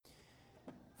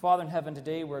Father in heaven,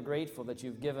 today we're grateful that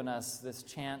you've given us this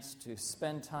chance to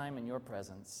spend time in your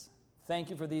presence. Thank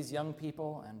you for these young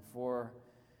people and for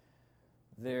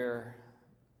their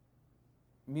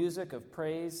music of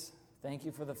praise. Thank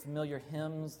you for the familiar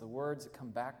hymns, the words that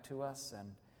come back to us,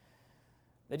 and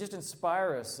they just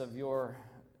inspire us of your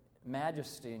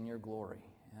majesty and your glory.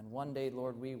 And one day,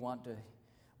 Lord, we want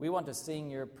to sing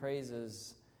your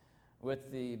praises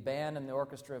with the band and the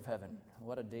orchestra of heaven.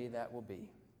 What a day that will be.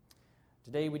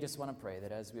 Today we just want to pray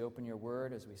that as we open your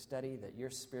word, as we study, that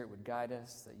your Spirit would guide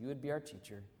us, that you would be our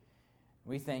teacher.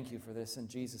 We thank you for this in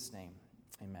Jesus' name.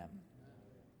 Amen.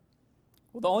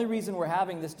 Well, the only reason we're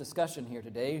having this discussion here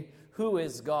today, who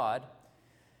is God,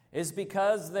 is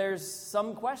because there's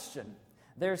some question.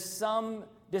 There's some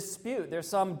dispute. There's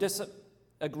some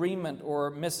disagreement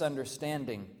or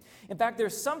misunderstanding. In fact,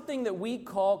 there's something that we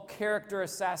call character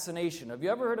assassination. Have you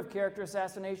ever heard of character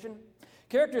assassination?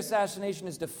 Character assassination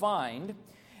is defined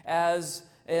as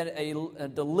a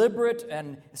deliberate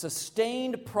and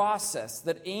sustained process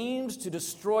that aims to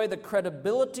destroy the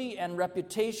credibility and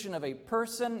reputation of a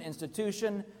person,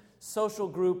 institution, social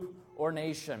group, or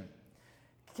nation.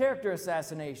 Character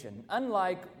assassination,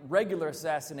 unlike regular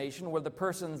assassination where the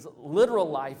person's literal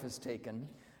life is taken,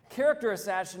 character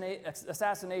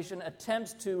assassination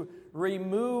attempts to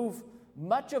remove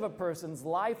much of a person's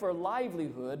life or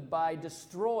livelihood by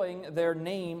destroying their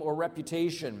name or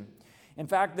reputation. In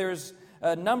fact, there's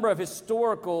a number of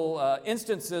historical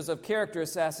instances of character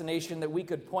assassination that we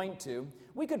could point to.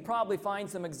 We could probably find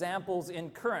some examples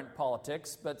in current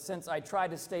politics, but since I try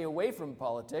to stay away from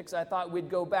politics, I thought we'd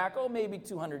go back, maybe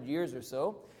 200 years or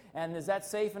so. And is that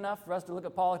safe enough for us to look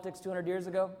at politics 200 years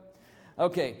ago?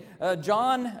 Okay,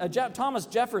 Thomas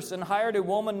Jefferson hired a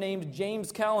woman named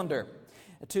James Callender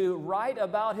to write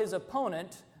about his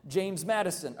opponent, John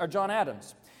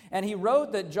Adams. And he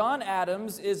wrote that John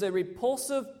Adams is a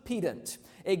repulsive pedant,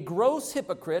 a gross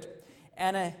hypocrite,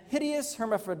 and a hideous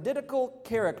hermaphroditical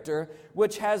character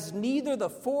which has neither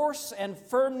the force and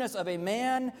firmness of a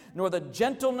man nor the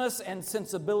gentleness and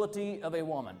sensibility of a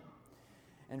woman.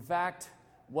 In fact,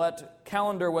 what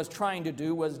Callender was trying to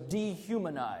do was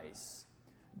dehumanize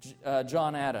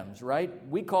John Adams, right?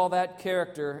 We call that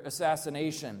character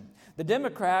assassination. The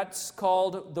Democrats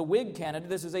called the Whig candidate,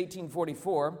 this is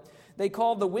 1844, they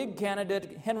called the Whig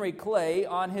candidate Henry Clay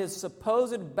on his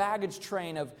supposed baggage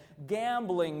train of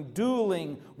gambling,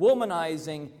 dueling,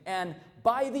 womanizing, and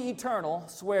by the eternal,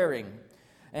 swearing.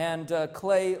 And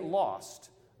Clay lost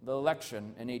the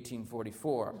election in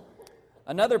 1844.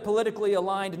 Another politically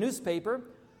aligned newspaper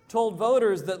told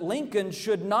voters that Lincoln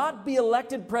should not be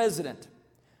elected president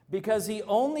because he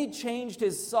only changed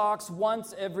his socks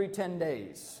once every 10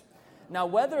 days. Now,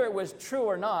 whether it was true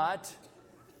or not,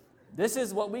 this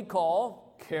is what we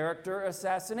call character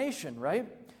assassination, right?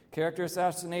 Character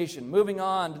assassination. Moving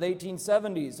on to the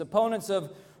 1870s, opponents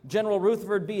of General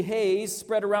Rutherford B. Hayes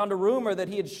spread around a rumor that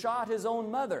he had shot his own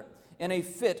mother in a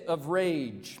fit of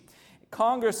rage.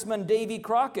 Congressman Davy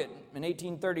Crockett in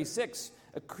 1836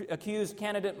 accused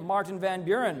candidate Martin Van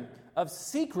Buren of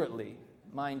secretly,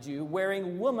 mind you,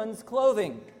 wearing woman's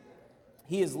clothing.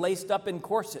 He is laced up in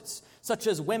corsets, such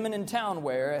as women in town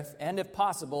wear, and if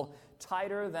possible,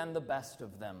 tighter than the best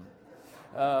of them.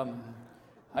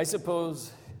 I suppose,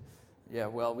 we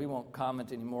won't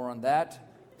comment anymore on that.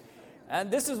 And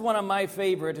this is one of my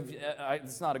favorite,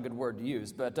 it's not a good word to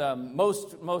use, but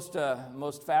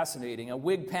most fascinating. A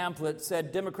Whig pamphlet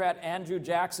said Democrat Andrew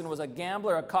Jackson was a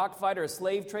gambler, a cockfighter, a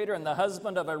slave trader, and the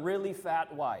husband of a really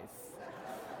fat wife.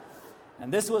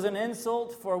 And this was an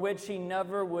insult for which he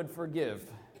never would forgive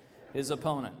his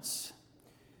opponents.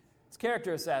 It's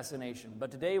character assassination,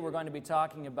 but today we're going to be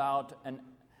talking about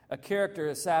a character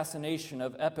assassination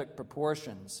of epic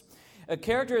proportions. A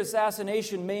character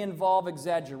assassination may involve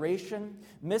exaggeration,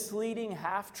 misleading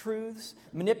half-truths,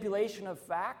 manipulation of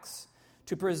facts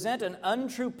to present an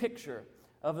untrue picture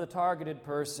of the targeted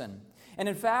person. And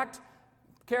in fact,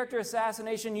 character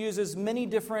assassination uses many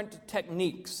different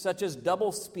techniques, such as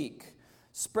doublespeak,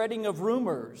 spreading of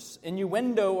rumors,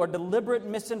 innuendo, or deliberate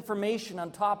misinformation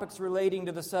on topics relating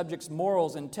to the subject's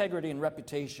morals, integrity, and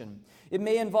reputation. It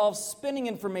may involve spinning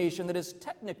information that is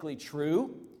technically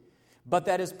true, but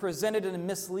that is presented in a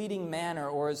misleading manner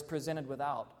or is presented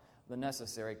without the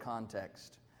necessary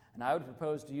context. And I would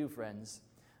propose to you, friends,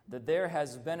 that there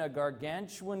has been a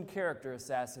gargantuan character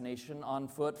assassination on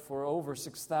foot for over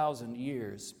 6,000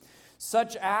 years.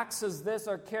 Such acts as this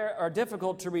are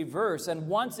difficult to reverse, and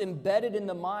once embedded in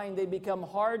the mind, they become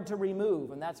hard to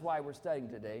remove, and that's why we're studying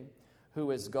today,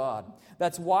 who is God.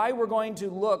 That's why we're going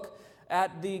to look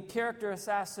at the character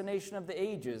assassination of the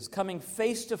ages, coming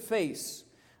face to face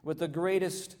with the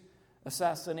greatest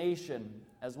assassination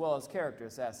as well as character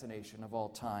assassination of all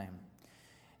time.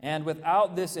 And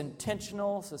without this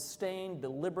intentional, sustained,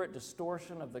 deliberate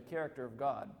distortion of the character of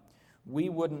God, we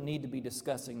wouldn't need to be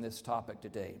discussing this topic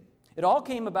today. It all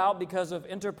came about because of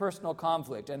interpersonal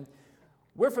conflict. And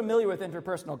we're familiar with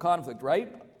interpersonal conflict,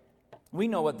 right? We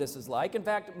know what this is like. In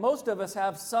fact, most of us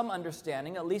have some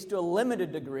understanding, at least to a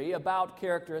limited degree, about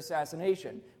character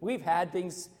assassination. We've had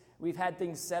things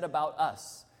said about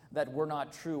us that were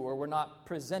not true or were not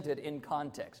presented in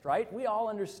context, right? We all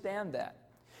understand that.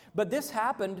 But this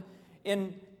happened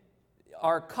in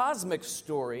our cosmic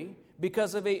story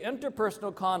because of an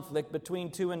interpersonal conflict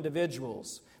between two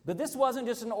individuals. But this wasn't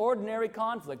just an ordinary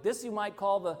conflict. This you might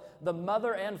call the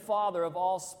mother and father of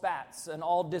all spats and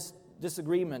all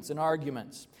disagreements and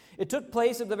arguments. It took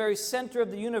place at the very center of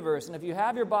the universe. And if you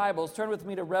have your Bibles, turn with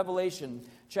me to Revelation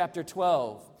chapter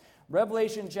 12.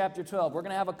 Revelation chapter 12. We're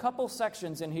going to have a couple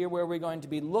sections in here where we're going to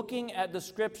be looking at the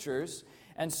Scriptures.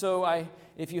 And so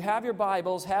if you have your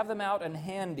Bibles, have them out and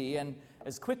handy, and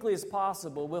as quickly as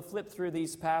possible, we'll flip through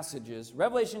these passages.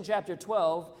 Revelation chapter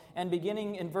 12, and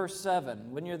beginning in verse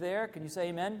 7. When you're there, can you say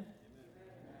amen? Amen.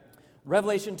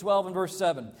 Revelation 12 and verse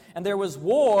 7. And there was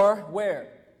war, where?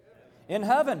 In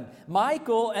heaven.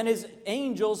 Michael and his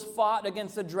angels fought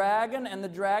against the dragon, and the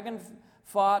dragon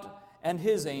fought and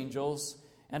his angels,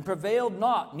 and prevailed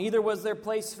not, neither was their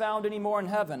place found any more in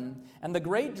heaven. And the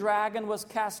great dragon was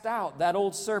cast out, that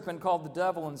old serpent called the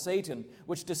devil and Satan,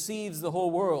 which deceives the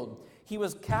whole world. He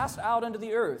was cast out into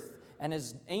the earth, and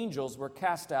his angels were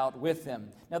cast out with him.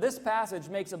 Now this passage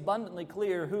makes abundantly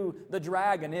clear who the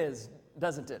dragon is,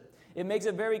 doesn't it? It makes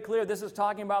it very clear this is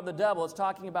talking about the devil, it's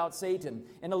talking about Satan.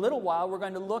 In a little while, we're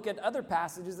going to look at other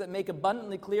passages that make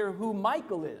abundantly clear who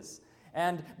Michael is.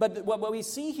 But what we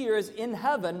see here is in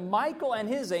heaven, Michael and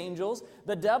his angels,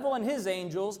 the devil and his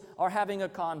angels, are having a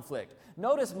conflict.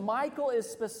 Notice Michael is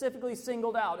specifically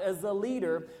singled out as the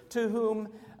leader to whom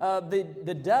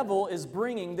the devil is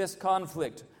bringing this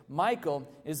conflict. Michael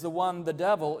is the one the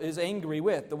devil is angry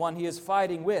with, the one he is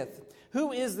fighting with.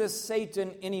 Who is this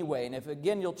Satan anyway? And if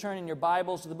again you'll turn in your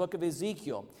Bibles to the book of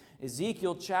Ezekiel,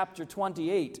 Ezekiel chapter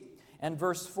 28 and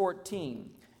verse 14.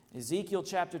 Ezekiel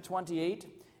chapter 28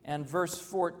 and verse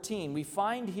 14. We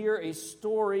find here a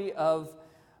story of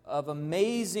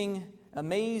amazing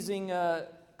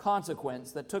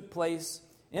consequence that took place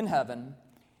in heaven.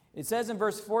 It says in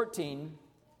verse 14,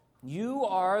 "You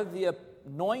are the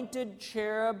anointed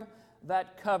cherub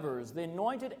that covers," the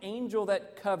anointed angel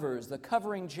that covers, the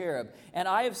covering cherub. "And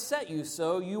I have set you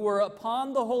so. You were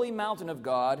upon the holy mountain of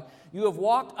God. You have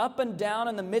walked up and down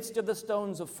in the midst of the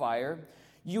stones of fire.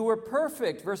 You were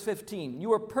perfect," verse 15, "you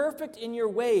were perfect in your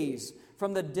ways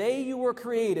from the day you were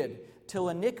created till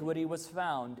iniquity was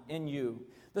found in you."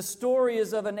 The story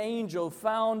is of an angel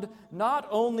found not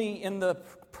only in the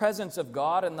presence of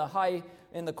God,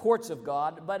 in the courts of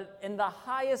God, but in the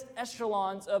highest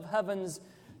echelons of heaven's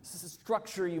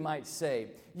structure, you might say.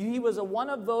 He was one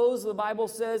of those, the Bible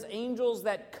says, angels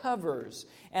that covers.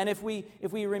 And if we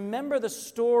remember the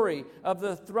story of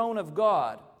the throne of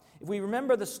God, if we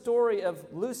remember the story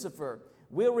of Lucifer,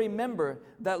 we'll remember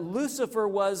that Lucifer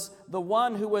was the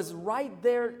one who was right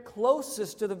there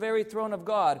closest to the very throne of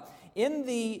God. In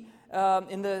the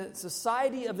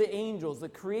society of the angels, the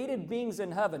created beings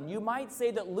in heaven, you might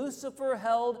say that Lucifer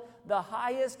held the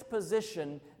highest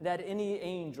position that any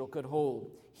angel could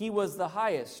hold. He was the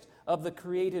highest of the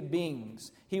created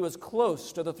beings. He was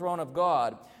close to the throne of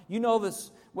God. You know this,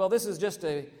 well, this is just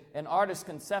an artist's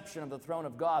conception of the throne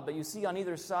of God, but you see on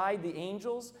either side the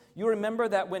angels. You remember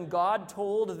that when God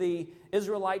told the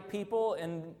Israelite people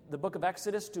in the book of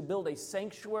Exodus to build a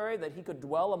sanctuary that he could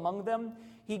dwell among them,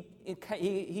 he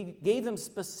gave them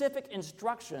specific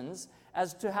instructions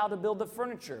as to how to build the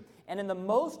furniture. And in the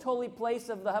most holy place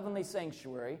of the heavenly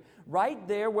sanctuary, right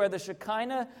there where the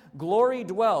Shekinah glory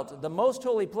dwelt, the most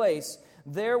holy place,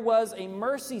 there was a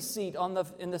mercy seat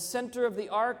in the center of the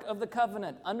Ark of the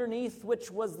Covenant, underneath which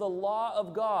was the law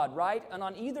of God, right? And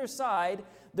on either side,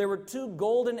 there were two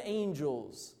golden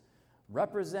angels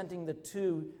representing the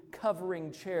two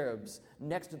covering cherubs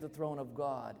next to the throne of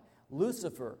God.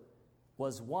 Lucifer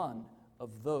was one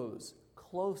of those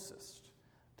closest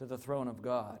to the throne of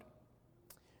God.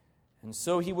 And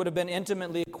so he would have been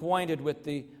intimately acquainted with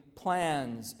the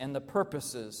plans and the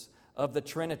purposes of the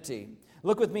Trinity.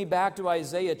 Look with me back to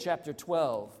Isaiah chapter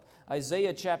 12.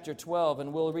 Isaiah chapter 12,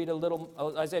 and we'll read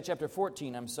Isaiah chapter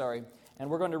 14, and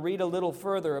we're going to read a little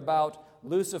further about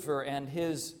Lucifer and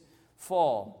his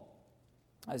fall.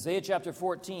 Isaiah chapter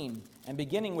 14, and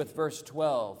beginning with verse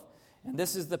 12. And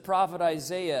this is the prophet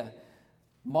Isaiah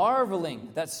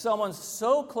marveling that someone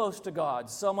so close to God,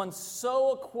 someone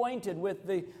so acquainted with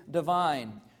the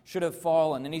divine, should have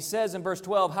fallen. And he says in verse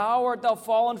 12, "How art thou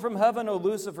fallen from heaven, O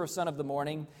Lucifer, son of the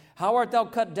morning? How art thou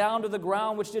cut down to the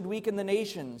ground, which did weaken the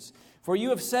nations? For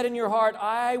you have said in your heart,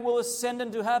 I will ascend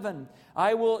into heaven.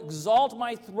 I will exalt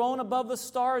my throne above the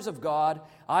stars of God.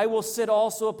 I will sit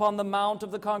also upon the mount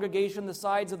of the congregation, the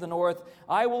sides of the north.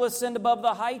 I will ascend above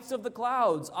the heights of the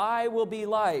clouds. I will be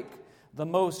like the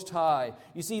Most High."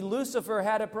 You see, Lucifer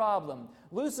had a problem.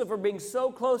 Lucifer, being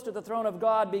so close to the throne of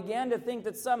God, began to think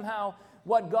that somehow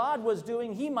what God was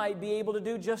doing, he might be able to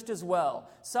do just as well.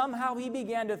 Somehow he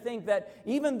began to think that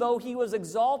even though he was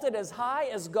exalted as high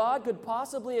as God could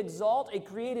possibly exalt a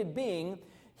created being,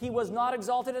 he was not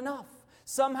exalted enough.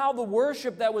 Somehow the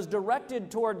worship that was directed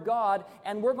toward God,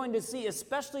 and we're going to see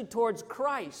especially towards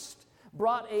Christ,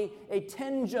 brought a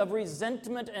tinge of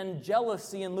resentment and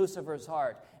jealousy in Lucifer's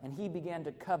heart. And he began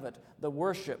to covet the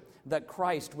worship that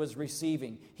Christ was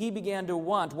receiving. He began to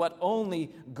want what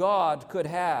only God could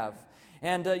have.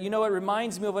 And it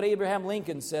reminds me of what Abraham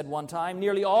Lincoln said one time: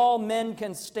 "Nearly all men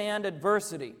can stand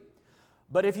adversity.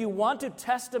 But if you want to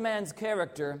test a man's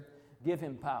character, give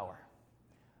him power."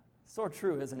 So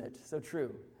true, isn't it? So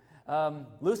true.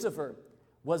 Lucifer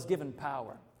was given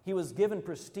power. He was given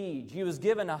prestige. He was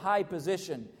given a high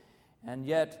position. And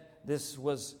yet, this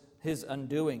was his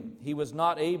undoing. He was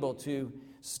not able to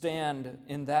stand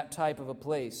in that type of a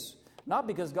place. Not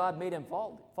because God made him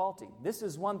faulty. This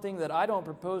is one thing that I don't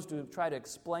propose to try to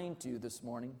explain to you this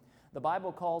morning. The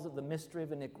Bible calls it the mystery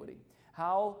of iniquity.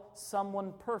 How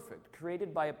someone perfect,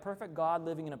 created by a perfect God,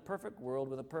 living in a perfect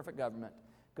world with a perfect government,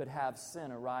 could have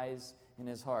sin arise in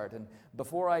his heart. And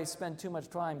before I spend too much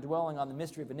time dwelling on the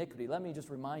mystery of iniquity, let me just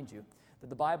remind you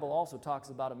that the Bible also talks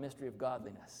about a mystery of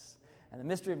godliness. And the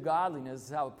mystery of godliness is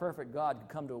how a perfect God could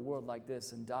come to a world like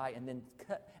this and die and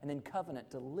then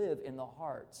covenant to live in the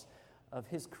hearts of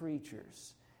his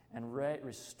creatures and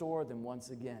restore them once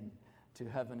again to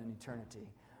heaven and eternity.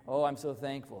 Oh, I'm so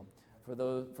thankful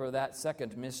for that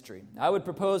second mystery. I would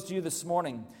propose to you this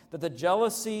morning that the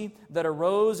jealousy that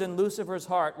arose in Lucifer's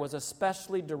heart was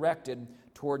especially directed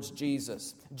towards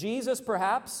Jesus. Jesus,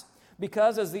 perhaps,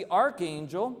 because as the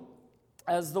archangel,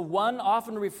 as the one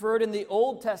often referred in the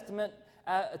Old Testament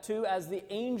to as the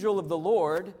angel of the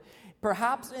Lord,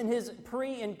 perhaps in his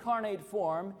pre-incarnate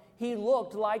form, he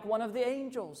looked like one of the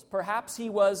angels. Perhaps he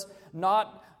was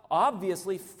not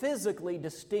obviously physically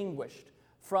distinguished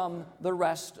from the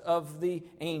rest of the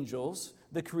angels,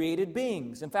 the created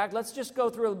beings. In fact, let's just go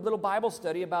through a little Bible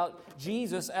study about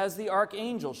Jesus as the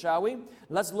archangel, shall we?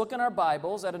 Let's look in our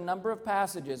Bibles at a number of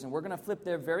passages, and we're going to flip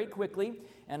there very quickly,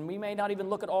 and we may not even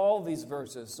look at all of these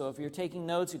verses, so if you're taking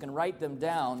notes, you can write them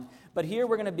down. But here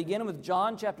we're going to begin with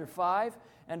John chapter 5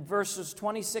 and verses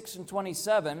 26 and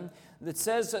 27 that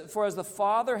says, "For as the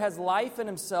Father has life in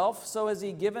himself, so has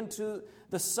he given to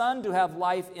the Son to have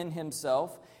life in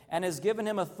himself, and has given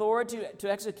him authority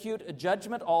to execute a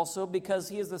judgment also, because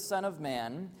he is the Son of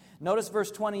Man." Notice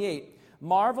verse 28.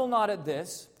 "Marvel not at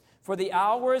this, for the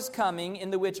hour is coming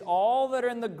in the which all that are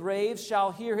in the graves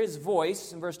shall hear his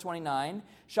voice," in verse 29,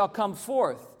 "shall come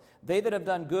forth, they that have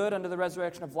done good unto the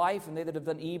resurrection of life, and they that have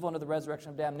done evil unto the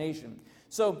resurrection of damnation."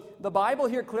 So the Bible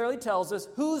here clearly tells us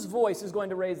whose voice is going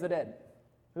to raise the dead.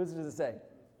 Whose does it say?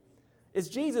 It's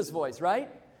Jesus' voice, right?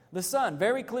 The Son.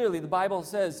 Very clearly the Bible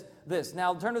says this.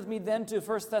 Now turn with me then to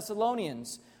 1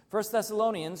 Thessalonians. 1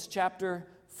 Thessalonians chapter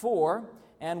 4,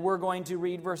 and we're going to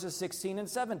read verses 16 and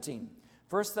 17.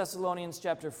 1 Thessalonians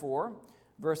chapter 4,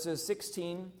 verses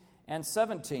 16 and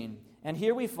 17. And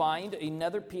here we find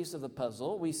another piece of the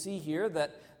puzzle. We see here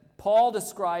that Paul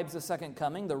describes the second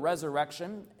coming, the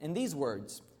resurrection, in these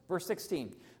words. Verse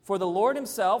 16. "For the Lord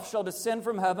himself shall descend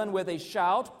from heaven with a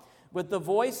shout, with the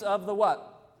voice of the" what?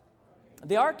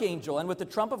 "The archangel, and with the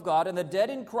trump of God, and the dead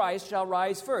in Christ shall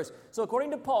rise first." So according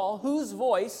to Paul, whose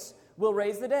voice will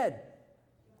raise the dead?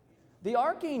 The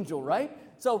archangel, right?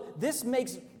 So this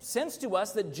makes sense to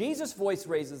us that Jesus' voice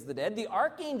raises the dead. The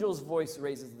archangel's voice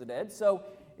raises the dead. So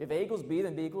if A equals B,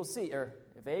 then B equals C. Or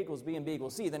if A equals B and B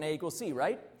equals C, then A equals C,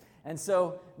 right? And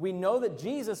so we know that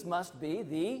Jesus must be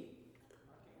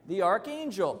the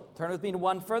archangel. Turn with me to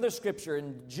one further scripture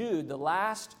in Jude, the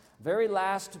very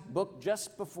last book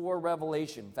just before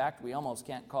Revelation. In fact, we almost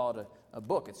can't call it a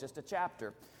book. It's just a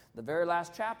chapter. The very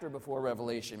last chapter before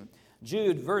Revelation.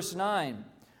 Jude, verse 9.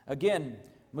 Again,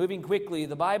 moving quickly,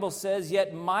 the Bible says,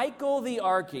 "Yet Michael the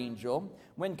archangel,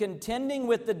 when contending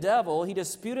with the devil, he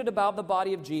disputed about the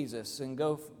body of Jesus," and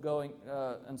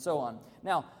and so on.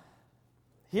 Now,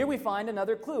 here we find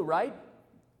another clue, right?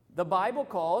 The Bible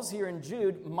calls here in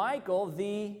Jude Michael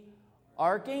the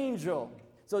archangel.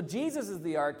 So Jesus is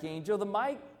the archangel.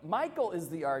 Michael is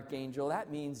the archangel. That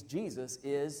means Jesus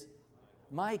is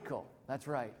Michael. That's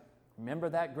right. Remember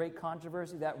that great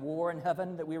controversy, that war in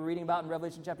heaven that we were reading about in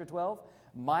Revelation chapter 12?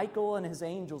 Michael and his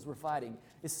angels were fighting.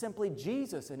 It's simply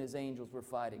Jesus and his angels were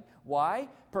fighting. Why?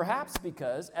 Perhaps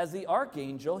because as the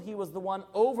archangel, he was the one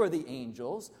over the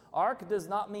angels. Arch does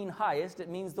not mean highest, it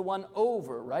means the one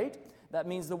over, right? That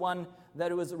means the one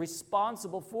that was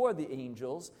responsible for the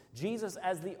angels. Jesus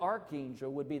as the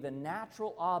archangel would be the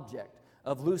natural object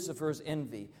of Lucifer's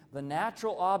envy, the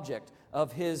natural object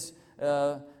of his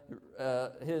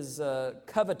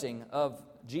coveting of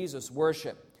Jesus'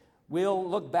 worship. We'll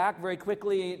look back very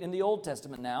quickly in the Old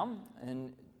Testament now,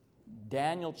 in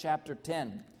Daniel chapter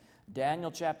 10.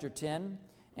 Daniel chapter 10,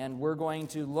 and we're going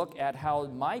to look at how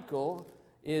Michael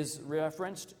is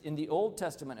referenced in the Old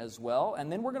Testament as well, and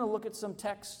then we're going to look at some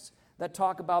texts that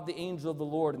talk about the angel of the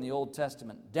Lord in the Old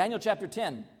Testament. Daniel chapter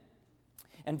 10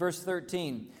 and verse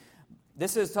 13.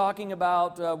 This is talking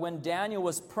about when Daniel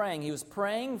was praying. He was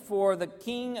praying for the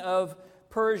king of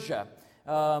Persia.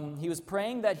 He was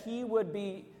praying that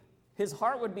his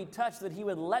heart would be touched, that he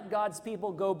would let God's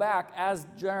people go back as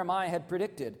Jeremiah had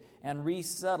predicted and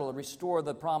restore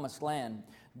the promised land.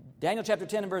 Daniel chapter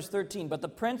 10 and verse 13. But the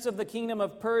prince of the kingdom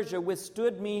of Persia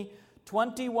withstood me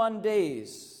 21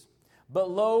 days. But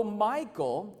lo,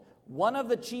 Michael, one of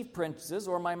the chief princes,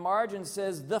 or my margin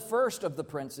says the first of the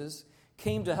princes,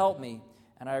 came to help me,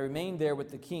 and I remained there with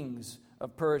the kings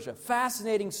of Persia.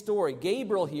 Fascinating story.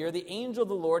 Gabriel here, the angel of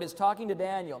the Lord, is talking to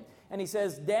Daniel. And he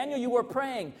says, Daniel, you were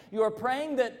praying. You were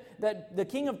praying that the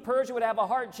king of Persia would have a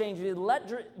heart change. He'd let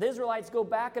the Israelites go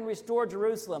back and restore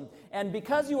Jerusalem. And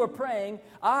because you were praying,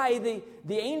 I,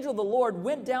 the angel of the Lord,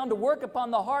 went down to work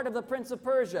upon the heart of the prince of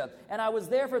Persia. And I was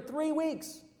there for 3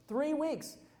 weeks. 3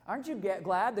 weeks. Aren't you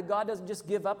glad that God doesn't just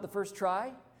give up the first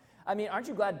try? I mean, aren't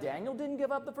you glad Daniel didn't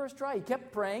give up the first try? He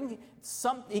kept praying.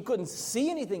 He couldn't see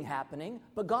anything happening,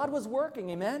 but God was working,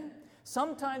 amen?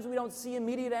 Sometimes we don't see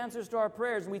immediate answers to our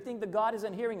prayers, and we think that God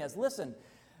isn't hearing us. Listen,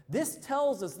 this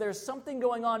tells us there's something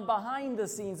going on behind the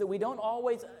scenes that we don't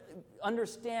always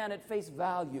understand at face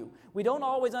value. We don't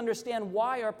always understand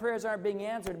why our prayers aren't being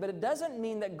answered, but it doesn't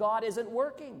mean that God isn't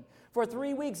working. For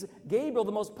 3 weeks, Gabriel,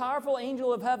 the most powerful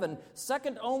angel of heaven,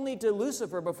 second only to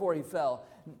Lucifer before he fell,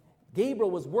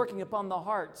 Gabriel was working upon the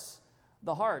heart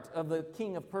of the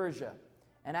king of Persia.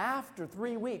 And after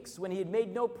 3 weeks, when he had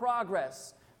made no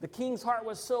progress, the king's heart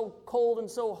was so cold and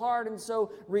so hard and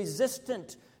so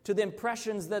resistant to the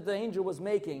impressions that the angel was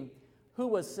making. Who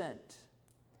was sent?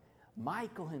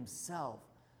 Michael himself.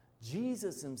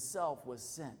 Jesus himself was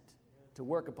sent to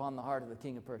work upon the heart of the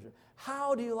king of Persia.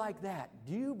 How do you like that?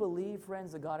 Do you believe,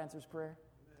 friends, that God answers prayer?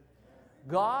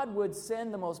 God would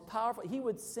send the most powerful, he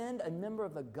would send a member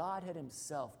of the Godhead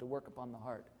himself to work upon the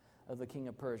heart of the king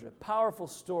of Persia. Powerful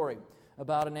story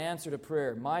about an answer to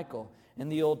prayer, Michael, in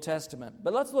the Old Testament.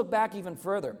 But let's look back even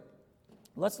further.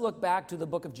 Let's look back to the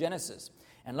book of Genesis.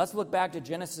 And let's look back to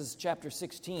Genesis chapter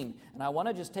 16. And I want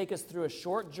to just take us through a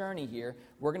short journey here.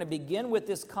 We're going to begin with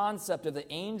this concept of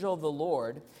the angel of the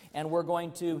Lord. And we're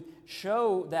going to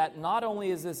show that not only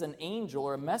is this an angel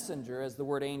or a messenger, as the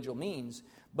word angel means,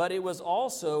 but it was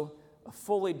also a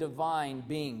fully divine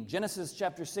being. Genesis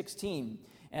chapter 16.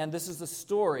 And this is the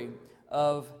story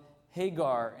of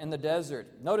Hagar in the desert.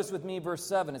 Notice with me verse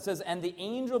 7. It says, "And the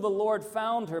angel of the Lord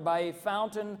found her by a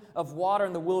fountain of water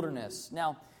in the wilderness."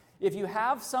 Now, if you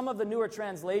have some of the newer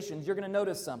translations, you're going to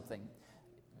notice something.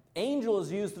 Angel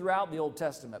is used throughout the Old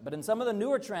Testament, but in some of the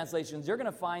newer translations, you're going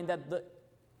to find that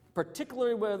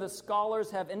particularly where the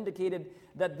scholars have indicated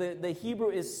that the Hebrew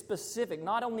is specific,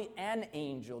 not only an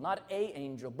angel, not a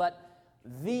angel, but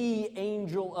the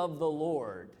angel of the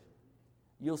Lord.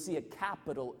 You'll see a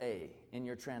capital A in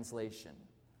your translation.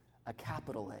 A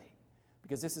capital A.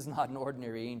 Because this is not an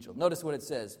ordinary angel. Notice what it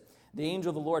says. The angel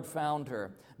of the Lord found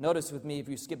her. Notice with me, if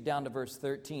you skip down to verse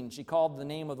 13. She called the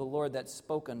name of the Lord that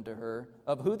spoke unto her.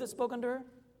 Of who that spoke unto her?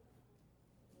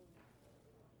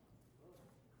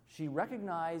 She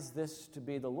recognized this to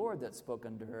be the Lord that spoke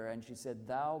unto her, and she said,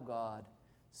 "Thou, God,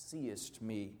 seest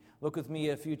me." Look with me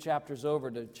a few chapters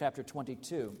over to chapter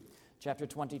 22. Chapter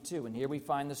 22, and here we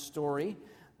find the story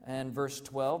in verse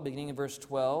 12, beginning in verse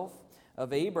 12,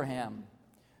 of Abraham.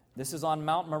 This is on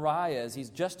Mount Moriah as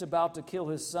he's just about to kill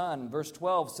his son. Verse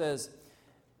 11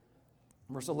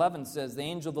 says, "The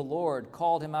angel of the Lord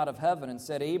called him out of heaven and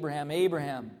said, Abraham,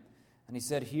 Abraham. And he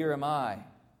said, Here am I."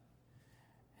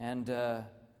 And the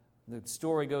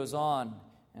story goes on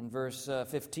in verse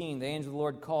 15. "The angel of the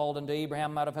Lord called unto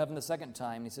Abraham out of heaven the second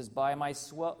time. He says, By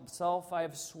myself I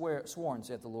have sworn,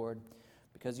 saith the Lord,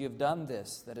 because you have done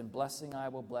this, that in blessing I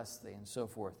will bless thee," and so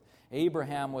forth.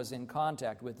 Abraham was in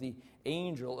contact with the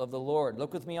angel of the Lord.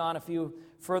 Look with me on a few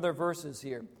further verses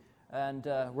here. And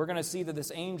we're going to see that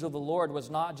this angel of the Lord was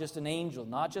not just an angel,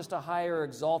 not just a higher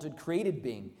exalted created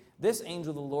being. This angel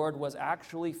of the Lord was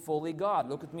actually fully God.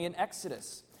 Look with me in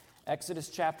Exodus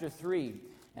chapter 3,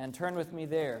 and turn with me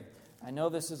there. I know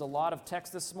this is a lot of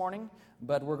text this morning,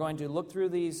 but we're going to look through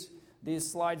these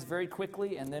slides very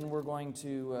quickly, and then we're going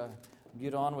to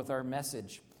get on with our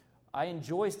message. I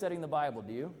enjoy studying the Bible,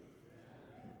 do you?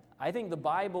 I think the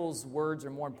Bible's words are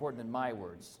more important than my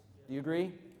words. Do you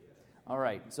agree? All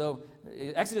right, so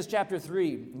Exodus chapter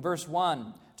 3, verse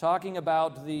 1, talking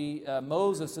about the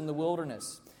Moses in the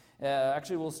wilderness.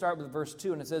 Actually, we'll start with verse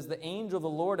 2, and it says, "The angel of the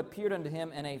Lord appeared unto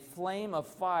him in a flame of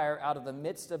fire out of the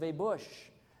midst of a bush."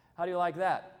 How do you like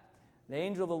that? The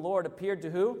angel of the Lord appeared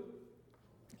to who?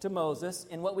 To Moses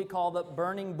in what we call the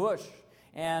burning bush.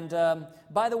 And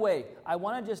by the way, I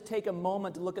want to just take a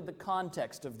moment to look at the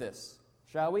context of this,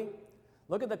 shall we?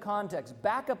 Look at the context.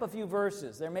 Back up a few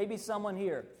verses. There may be someone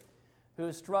here who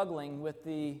is struggling with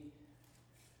the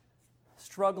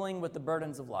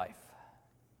burdens of life.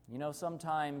 You know,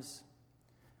 sometimes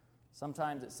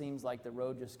it seems like the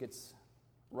road just gets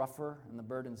rougher and the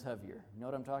burden's heavier. You know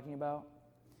what I'm talking about?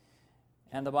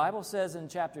 And the Bible says in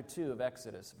chapter 2 of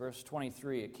Exodus, verse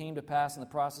 23, "It came to pass in the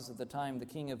process of the time the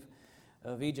king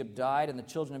of Egypt died, and the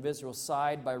children of Israel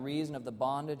sighed by reason of the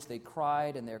bondage. They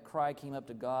cried, and their cry came up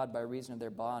to God by reason of their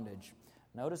bondage."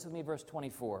 Notice with me verse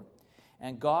 24.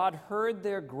 "And God heard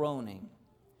their groaning,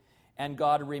 and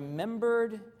God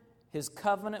remembered His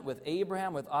covenant with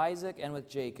Abraham, with Isaac, and with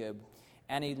Jacob.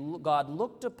 And God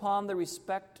looked upon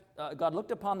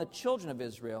the children of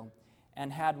Israel,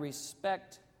 and had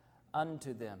respect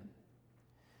unto them."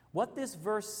 What this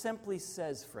verse simply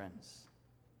says, friends,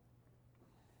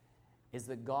 is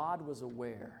that God was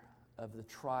aware of the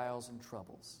trials and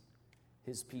troubles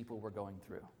His people were going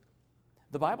through.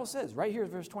 The Bible says, right here in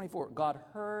verse 24, God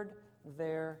heard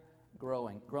their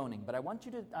groaning. But I want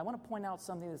to point out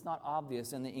something that's not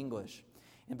obvious in the English.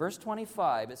 In verse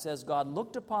 25, it says, "God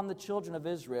looked upon the children of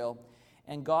Israel,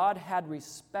 and God had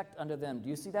respect unto them." Do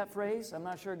you see that phrase? I'm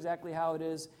not sure exactly how it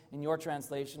is in your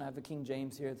translation. I have the King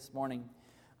James here this morning.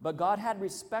 But God had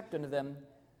respect unto them.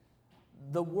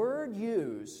 The word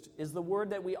used is the word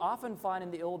that we often find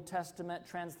in the Old Testament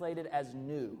translated as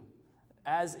 "knew,"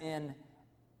 as in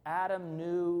Adam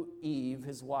knew Eve,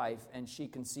 his wife, and she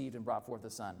conceived and brought forth a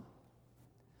son.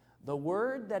 The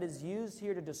word that is used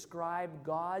here to describe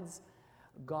God's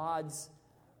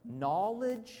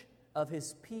knowledge of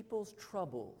His people's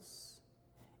troubles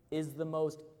is the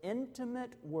most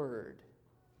intimate word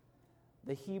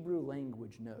the Hebrew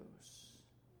language knows.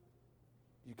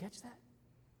 Did you catch that?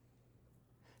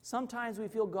 Sometimes we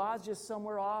feel God's just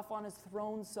somewhere off on His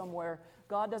throne somewhere.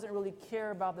 God doesn't really care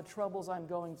about the troubles I'm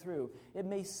going through. It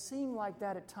may seem like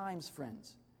that at times,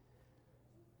 friends.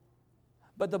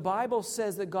 But the Bible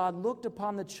says that God looked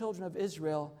upon the children of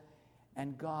Israel,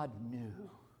 and God knew.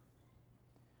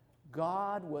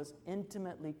 God was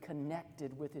intimately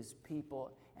connected with His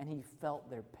people, and He felt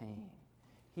their pain.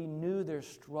 He knew their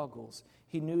struggles.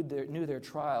 He knew their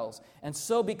trials. And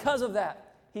so because of that,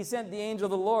 He sent the angel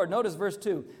of the Lord. Notice verse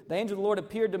 2. "The angel of the Lord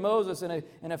appeared to Moses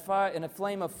in a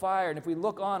flame of fire." And if we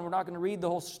look on, we're not going to read the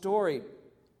whole story.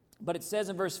 But it says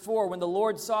in verse 4, "When the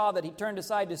Lord saw that he turned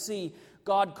aside to see,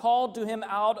 God called to him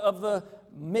out of the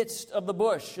midst of the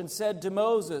bush and said to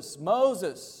Moses,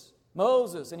 'Moses,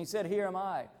 Moses.' And he said, 'Here am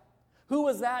I.'" Who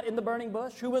was that in the burning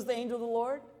bush? Who was the angel of the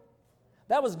Lord?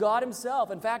 That was God Himself.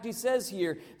 In fact, He says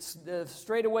here,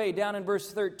 straight away down in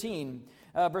verse 14,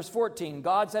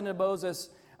 "God said to Moses,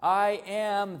 'I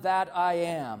am that I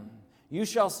am. You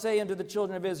shall say unto the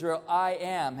children of Israel, I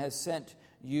am has sent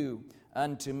you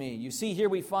unto me.'" You see, here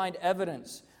we find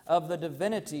evidence of the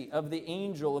divinity of the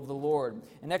angel of the Lord.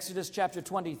 In Exodus chapter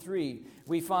 23,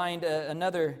 we find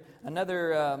another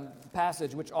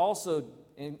passage which also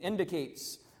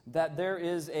indicates that there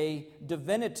is a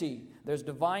divinity. There's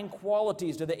divine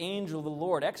qualities to the angel of the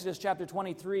Lord. Exodus chapter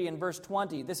 23 and verse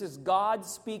 20. This is God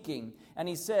speaking. And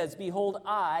He says, "Behold,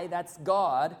 I," that's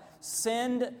God,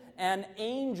 "send an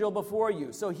angel before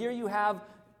you." So here you have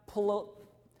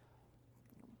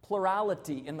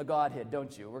plurality in the Godhead,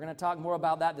 don't you? We're going to talk more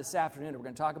about that this afternoon. We're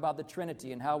going to talk about the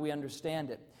Trinity and how we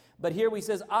understand it. But here He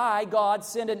says, "I, God,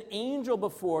 send an angel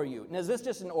before you." Now, is this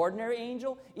just an ordinary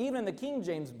angel? Even in the King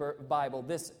James Bible,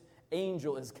 this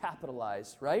angel is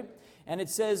capitalized, right? And it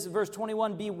says, verse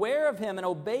 21, "Beware of him and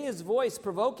obey his voice.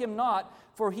 Provoke him not,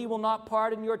 for he will not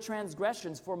pardon your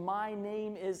transgressions, for my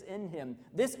name is in him."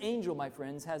 This angel, my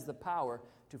friends, has the power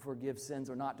to forgive sins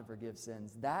or not to forgive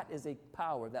sins. That is a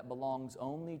power that belongs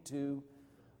only to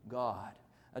God.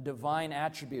 a divine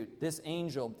attribute this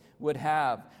angel would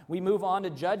have. We move on to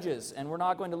Judges, and we're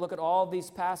not going to look at all of these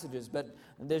passages, but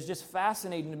there's just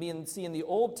fascinating to me and see in the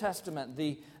Old Testament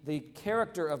the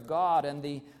character of God and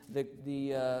the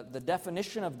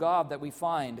definition of God that we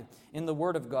find in the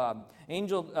Word of God. In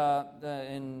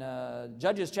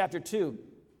Judges chapter 2,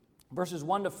 verses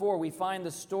 1 to 4, we find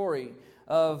the story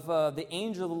of the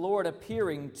angel of the Lord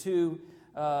appearing to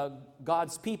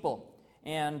God's people.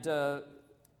 And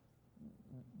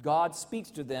God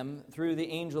speaks to them through the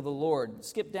angel of the Lord.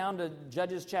 Skip down to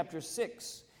Judges chapter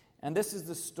 6, and this is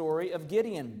the story of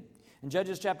Gideon. In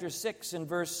Judges chapter 6 and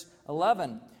verse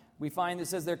 11, we find it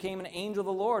says, "There came an angel of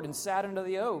the Lord and sat under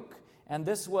the oak." And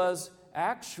this was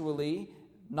actually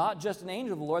not just an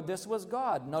angel of the Lord, this was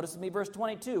God. Notice with me verse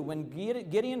 22. When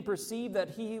Gideon perceived that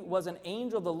he was an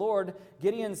angel of the Lord,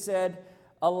 Gideon said,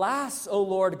 "Alas, O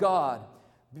Lord God,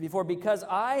 because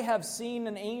I have seen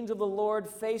an angel of the Lord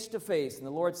face to face." And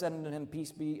the Lord said unto him,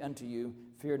 "Peace be unto you,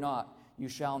 fear not, you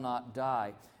shall not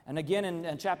die." And again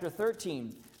in chapter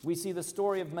 13, we see the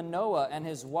story of Manoah and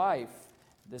his wife.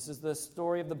 This is the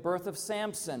story of the birth of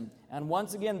Samson. And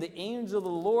once again, the angel of the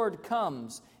Lord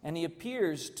comes, and he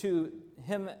appears to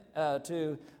him,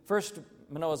 to first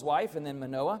Manoah's wife and then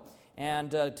Manoah,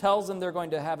 and tells them they're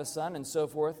going to have a son and so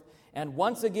forth. And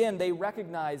once again, they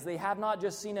recognize they have not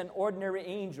just seen an ordinary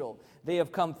angel. They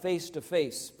have come face to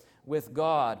face with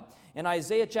God. In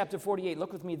Isaiah chapter 48,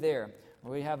 look with me there.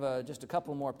 We have just a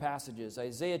couple more passages.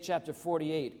 Isaiah chapter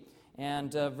 48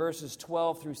 and verses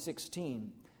 12 through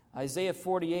 16. Isaiah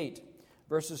 48,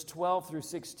 verses 12 through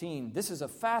 16. This is a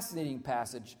fascinating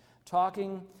passage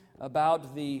talking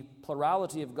about the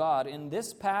plurality of God. In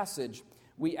this passage,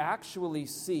 we actually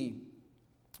see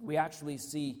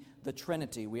the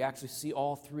Trinity. We actually see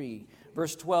all three.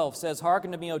 Verse 12 says,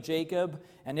 "Hearken to me, O Jacob,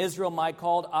 and Israel my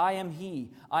called. I am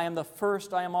he. I am the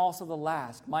first, I am also the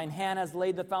last. Mine hand has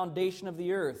laid the foundation of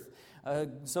the earth."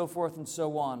 So forth and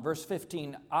so on. Verse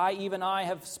 15, even I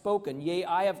have spoken. Yea,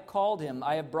 I have called him.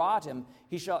 I have brought him.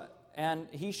 He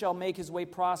shall make his way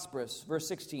prosperous. Verse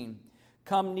 16,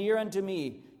 "Come near unto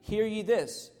me. Hear ye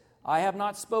this. I have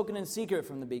not spoken in secret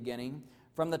from the beginning.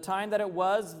 From the time that it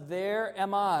was, there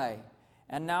am I.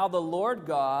 And now the Lord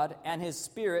God and his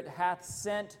Spirit hath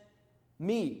sent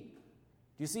me."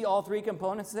 Do you see all three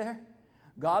components there?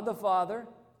 God the Father,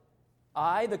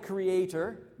 I the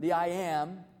Creator, the I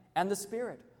am, and the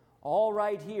Spirit. All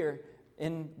right here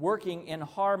in working in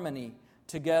harmony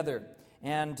together.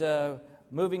 And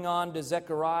moving on to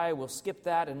Zechariah, we'll skip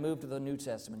that and move to the New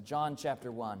Testament. John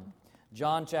chapter 1.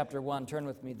 John chapter 1, turn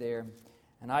with me there.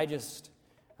 And I just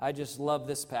love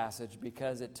this passage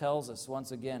because it tells us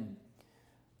once again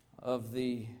of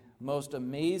the most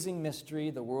amazing mystery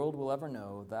the world will ever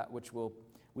know, that which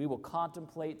we will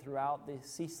contemplate throughout the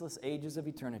ceaseless ages of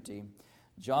eternity.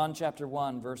 John chapter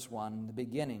 1, verse 1, "The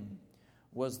beginning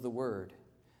was the Word,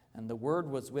 and the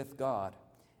Word was with God,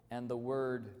 and the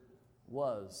Word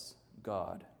was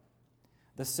God.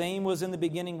 The same was in the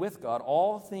beginning with God.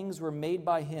 All things were made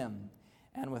by him,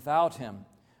 and without him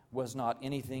was not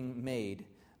anything made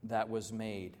that was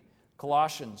made."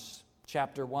 Colossians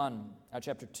chapter 1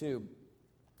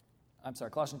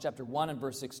 and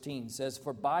verse 16 says,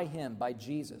 "For by him, by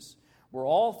Jesus, were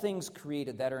all things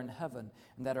created that are in heaven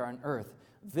and that are on earth,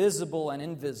 visible and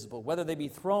invisible, whether they be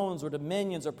thrones or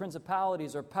dominions or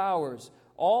principalities or powers,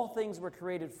 all things were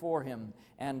created for him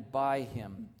and by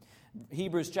him."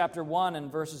 Hebrews chapter 1 and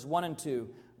verses 1 and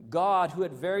 2, "God, who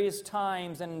at various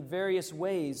times and in various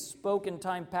ways spoke in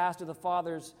time past to the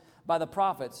fathers by the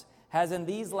prophets, has in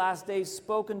these last days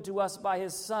spoken to us by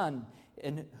his Son,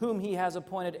 in whom he has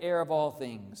appointed heir of all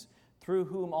things, through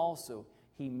whom also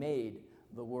he made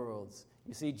the worlds."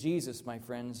 You see, Jesus, my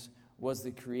friends, was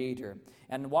the Creator.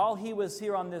 And while he was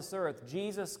here on this earth,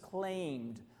 Jesus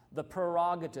claimed the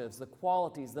prerogatives, the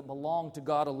qualities that belong to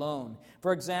God alone.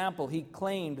 For example, he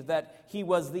claimed that he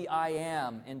was the I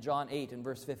am in John 8 and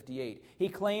verse 58. He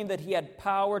claimed that he had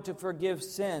power to forgive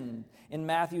sin in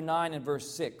Matthew 9 and verse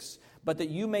 6. "But that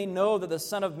you may know that the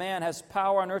Son of Man has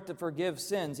power on earth to forgive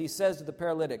sins," he says to the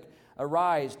paralytic,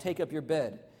 "Arise, take up your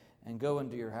bed, and go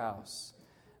into your house."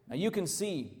 Now you can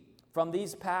see from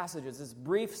these passages, this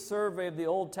brief survey of the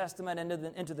Old Testament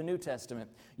into the New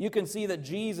Testament, you can see that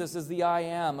Jesus is the I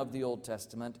am of the Old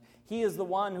Testament. He is the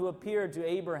one who appeared to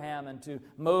Abraham and to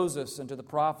Moses and to the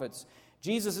prophets.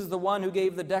 Jesus is the one who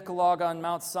gave the Decalogue on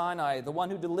Mount Sinai, the one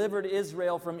who delivered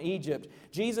Israel from Egypt.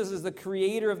 Jesus is the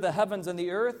creator of the heavens and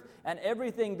the earth and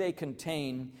everything they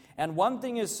contain. And one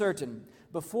thing is certain,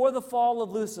 before the fall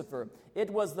of Lucifer,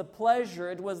 it was the pleasure,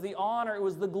 it was the honor, it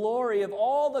was the glory of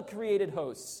all the created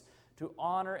hosts to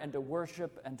honor and to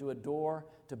worship and to adore,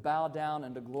 to bow down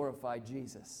and to glorify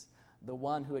Jesus, the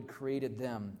one who had created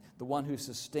them, the one who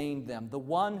sustained them, the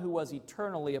one who was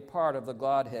eternally a part of the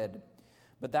Godhead.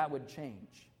 But that would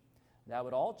change. That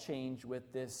would all change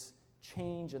with this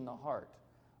change in the heart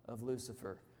of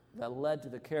Lucifer that led to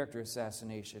the character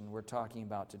assassination we're talking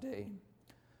about today.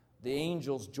 The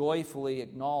angels joyfully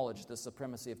acknowledged the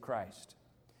supremacy of Christ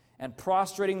and,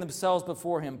 prostrating themselves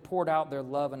before him, poured out their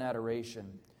love and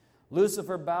adoration.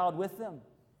 Lucifer bowed with them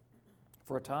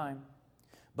for a time,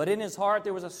 but in his heart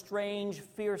there was a strange,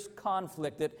 fierce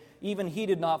conflict that even he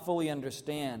did not fully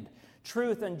understand.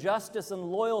 Truth and justice and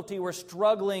loyalty were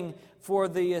struggling for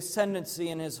the ascendancy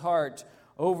in his heart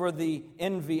over the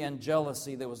envy and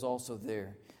jealousy that was also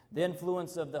there. The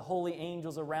influence of the holy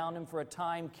angels around him for a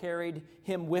time carried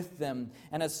him with them.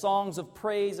 And as songs of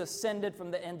praise ascended from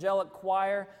the angelic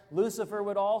choir, Lucifer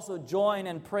would also join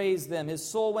and praise them. His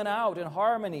soul went out in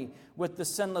harmony with the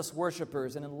sinless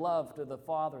worshipers and in love to the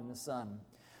Father and the Son.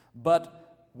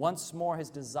 But once more his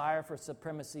desire for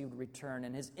supremacy would return,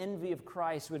 and his envy of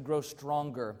Christ would grow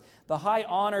stronger. The high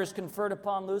honors conferred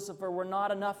upon Lucifer were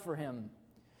not enough for him.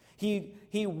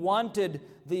 He wanted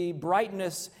the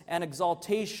brightness and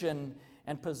exaltation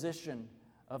and position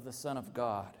of the Son of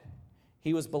God.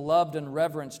 He was beloved and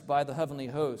reverenced by the heavenly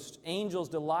host. Angels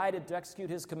delighted to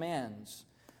execute his commands,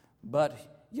 but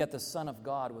yet the Son of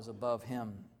God was above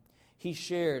him.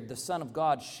 The Son of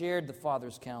God shared the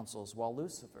Father's counsels, while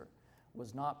Lucifer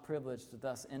was not privileged to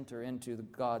thus enter into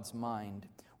God's mind.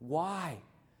 Why,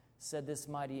 said this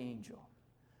mighty angel,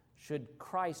 should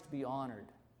Christ be honored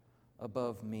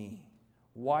above me?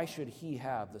 Why should he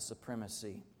have the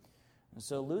supremacy? And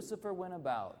so Lucifer went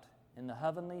about in the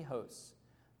heavenly hosts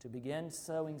to begin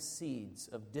sowing seeds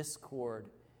of discord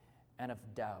and of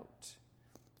doubt.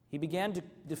 He began to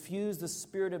diffuse the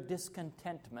spirit of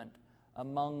discontentment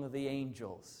among the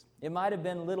angels. It might have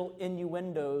been little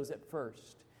innuendos at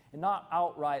first, and not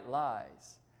outright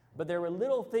lies, but there were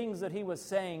little things that he was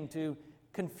saying to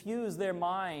confuse their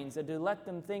minds and to let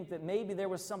them think that maybe there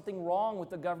was something wrong with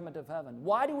the government of heaven.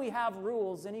 Why do we have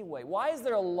rules anyway? Why is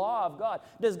there a law of God?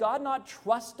 Does God not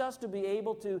trust us to be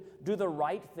able to do the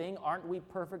right thing? Aren't we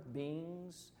perfect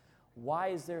beings? Why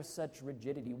is there such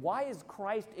rigidity? Why is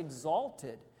Christ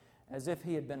exalted as if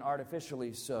he had been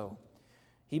artificially so?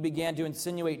 He began to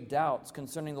insinuate doubts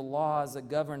concerning the laws that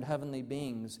governed heavenly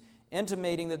beings,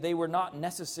 intimating that they were not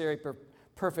necessary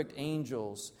perfect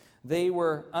angels. They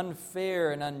were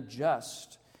unfair and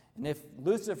unjust. And if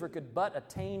Lucifer could but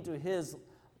attain to his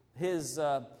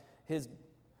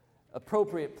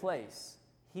appropriate place,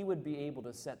 he would be able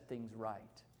to set things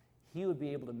right. He would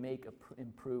be able to make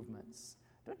improvements.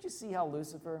 Don't you see how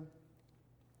Lucifer,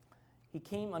 he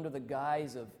came under the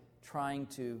guise of trying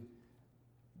to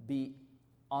be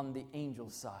on the angel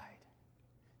side,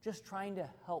 just trying to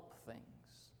help things,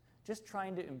 just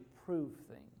trying to improve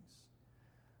things.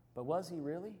 But was he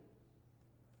really?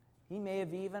 He may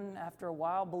have even, after a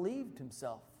while, believed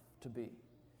himself to be.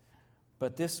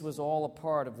 But this was all a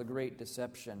part of the great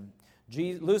deception.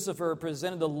 Lucifer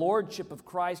presented the lordship of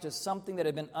Christ as something that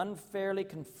had been unfairly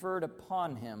conferred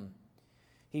upon him.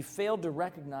 He failed to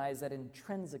recognize that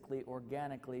intrinsically,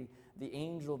 organically, the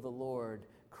angel of the Lord,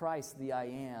 Christ the I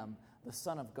Am, the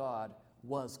Son of God,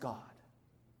 was God.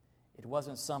 It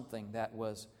wasn't something that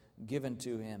was given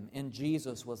to him. In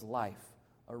Jesus was life,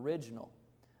 original,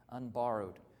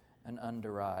 unborrowed, and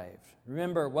underived.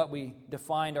 Remember what we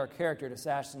defined our character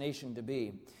assassination to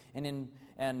be.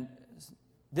 And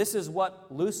this is what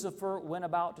Lucifer went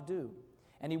about to do.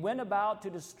 And he went about to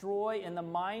destroy in the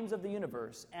minds of the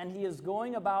universe, and he is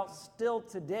going about still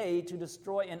today to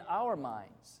destroy in our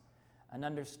minds an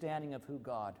understanding of who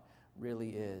God really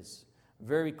is.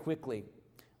 Very quickly,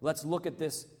 let's look at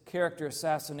this character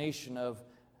assassination of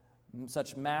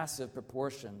such massive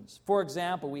proportions. For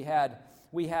example, we had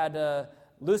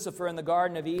Lucifer in the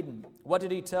Garden of Eden. What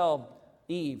did he tell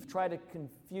Eve? Try to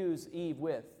confuse Eve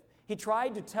with. He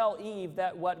tried to tell Eve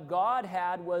that what God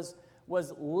had was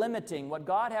limiting. What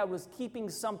God had was keeping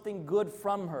something good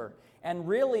from her. And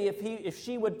really, if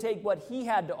she would take what he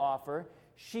had to offer,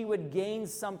 she would gain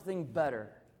something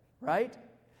better. Right?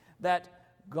 That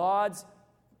God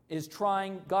is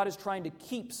trying to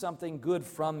keep something good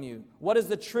from you. What is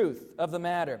the truth of the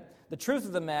matter? The truth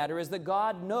of the matter is that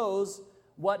God knows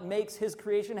what makes his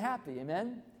creation happy.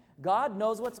 Amen? God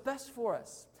knows what's best for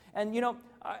us. And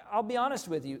I'll be honest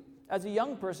with you. As a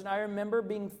young person, I remember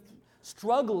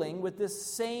struggling with this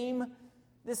same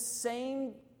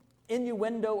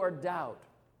innuendo or doubt.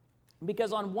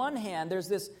 Because on one hand, there's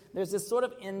this sort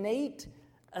of innate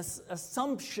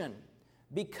assumption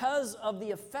because of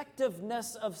the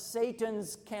effectiveness of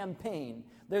Satan's campaign.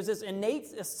 There's this innate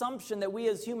assumption that we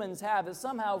as humans have that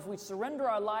somehow if we surrender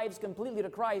our lives completely to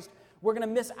Christ, we're going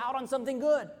to miss out on something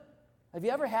good. Have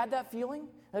you ever had that feeling?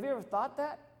 Have you ever thought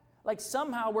that? Like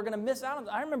somehow we're going to miss out on it.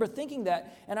 I remember thinking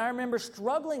that, and I remember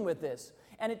struggling with this.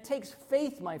 And it takes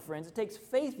faith, my friends, it takes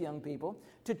faith, young people,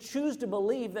 to choose to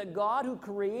believe that God who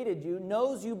created you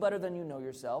knows you better than you know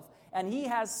yourself, and He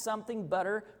has something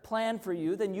better planned for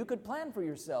you than you could plan for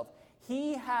yourself.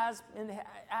 He has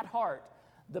at heart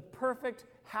the perfect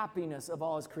happiness of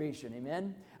all His creation.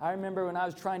 Amen? I remember when I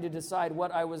was trying to decide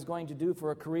what I was going to do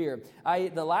for a career,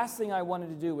 the last thing I wanted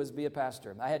to do was be a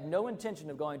pastor. I had no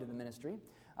intention of going to the ministry.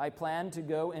 I planned to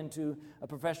go into a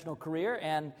professional career,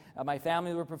 and my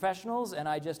family were professionals, and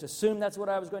I just assumed that's what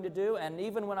I was going to do. And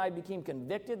even when I became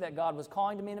convicted that God was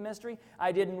calling me into ministry,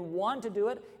 I didn't want to do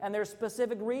it, and there's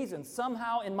specific reasons.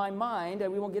 Somehow in my mind,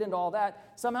 and we won't get into all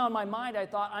that, somehow in my mind I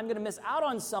thought I'm going to miss out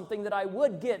on something that I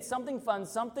would get, something fun,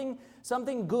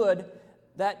 something good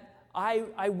that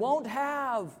I won't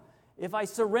have if I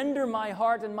surrender my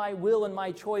heart and my will and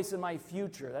my choice and my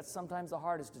future. That's sometimes the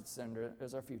hardest to surrender,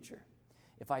 is our future.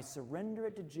 If I surrender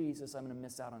it to Jesus, I'm going to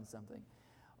miss out on something.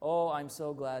 Oh, I'm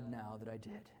so glad now that I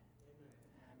did.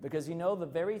 Because you know, the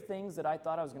very things that I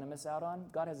thought I was going to miss out on,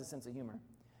 God has a sense of humor.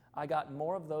 I got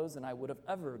more of those than I would have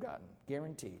ever gotten,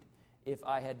 guaranteed, if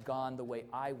I had gone the way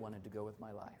I wanted to go with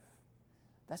my life.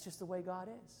 That's just the way God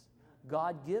is.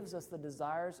 God gives us the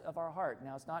desires of our heart.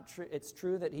 Now, it's not true. It's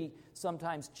true that He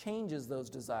sometimes changes those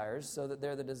desires so that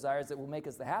they're the desires that will make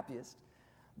us the happiest.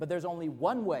 But there's only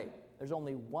one way. There's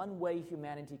only one way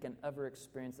humanity can ever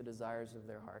experience the desires of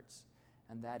their hearts,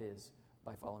 and that is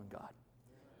by following God.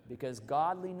 Because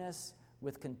godliness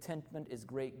with contentment is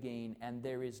great gain, and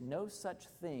there is no such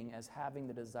thing as having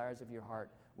the desires of your heart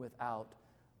without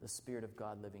the Spirit of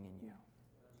God living in you,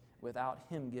 without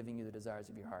Him giving you the desires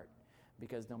of your heart.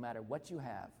 Because no matter what you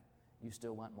have, you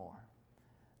still want more.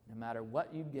 No matter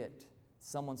what you get,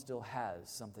 someone still has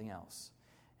something else.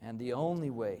 And the only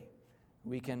way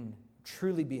we can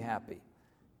truly be happy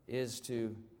is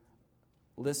to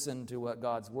listen to what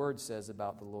God's Word says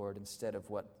about the Lord instead of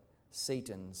what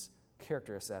Satan's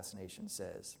character assassination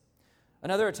says.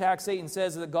 Another attack Satan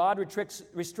says is that God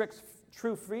restricts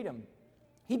true freedom.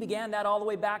 He began that all the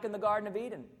way back in the Garden of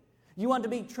Eden. You want to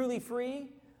be truly free?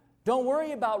 Don't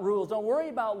worry about rules. Don't worry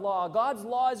about law. God's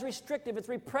law is restrictive. It's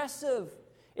repressive.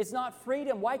 It's not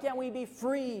freedom. Why can't we be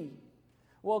free?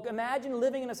 Well, imagine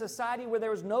living in a society where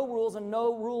there was no rules and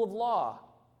no rule of law.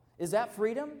 Is that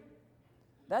freedom?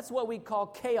 That's what we call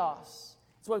chaos.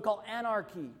 It's what we call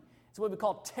anarchy. It's what we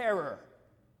call terror.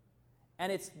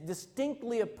 And it's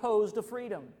distinctly opposed to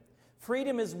freedom.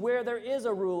 Freedom is where there is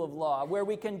a rule of law, where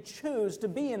we can choose to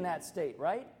be in that state,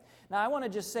 right? Now, I want to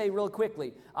just say real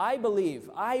quickly, I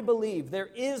believe there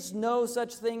is no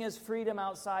such thing as freedom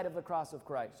outside of the cross of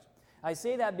Christ. I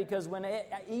say that because when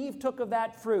Eve took of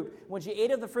that fruit, when she ate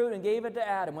of the fruit and gave it to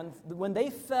Adam, when they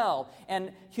fell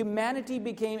and humanity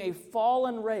became a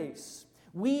fallen race,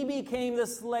 we became the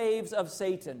slaves of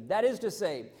Satan. That is to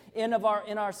say, in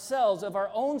ourselves, of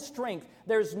our own strength,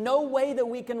 there's no way that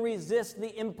we can resist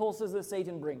the impulses that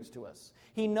Satan brings to us.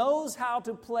 He knows how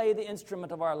to play the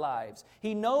instrument of our lives.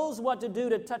 He knows what to do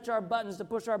to touch our buttons, to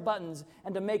push our buttons,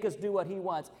 and to make us do what he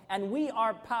wants. And we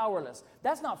are powerless.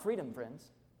 That's not freedom,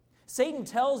 friends. Satan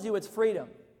tells you it's freedom.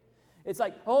 It's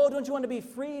like, oh, don't you want to be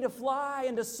free to fly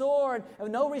and to soar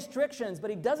and no restrictions? But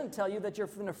he doesn't tell you that you're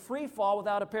in a free fall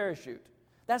without a parachute.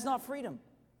 That's not freedom.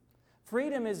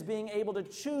 Freedom is being able to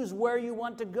choose where you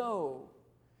want to go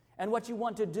and what you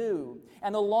want to do.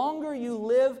 And the longer you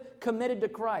live committed to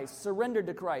Christ, surrendered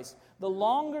to Christ, the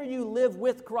longer you live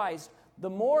with Christ, the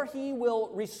more He will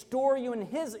restore you in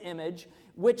His image,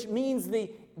 which means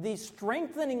the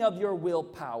strengthening of your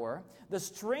willpower, the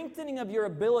strengthening of your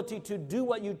ability to do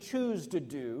what you choose to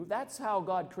do. That's how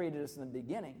God created us in the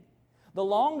beginning. The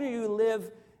longer you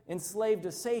live enslaved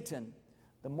to Satan,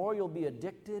 the more you'll be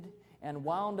addicted and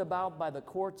wound about by the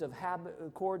cords of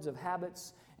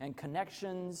habits and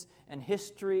connections and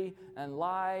history and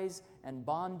lies and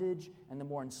bondage, and the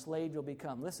more enslaved you'll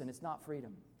become. Listen, it's not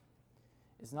freedom.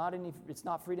 It's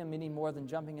not freedom any more than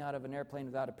jumping out of an airplane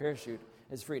without a parachute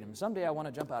is freedom. Someday I want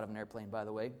to jump out of an airplane, by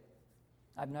the way.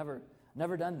 I've never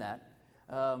done that.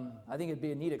 I think it'd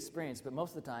be a neat experience, but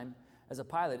most of the time, as a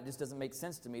pilot, it just doesn't make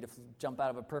sense to me to jump out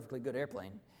of a perfectly good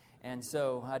airplane. And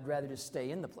so I'd rather just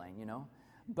stay in the plane, you know.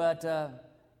 But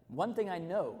one thing I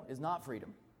know is not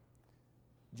freedom.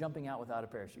 Jumping out without a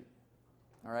parachute.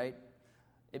 All right?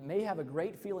 It may have a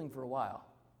great feeling for a while,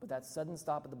 but that sudden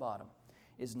stop at the bottom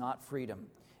is not freedom.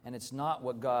 And it's not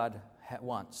what God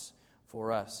wants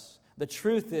for us. The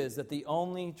truth is that the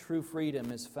only true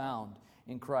freedom is found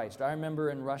in Christ. I remember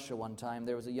in Russia one time,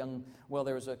 there was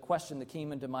a question that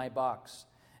came into my box.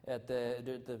 At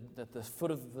the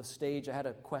foot of the stage, I had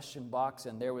a question box,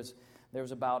 and there was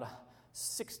about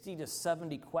 60 to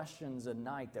 70 questions a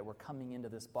night that were coming into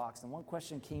this box. And one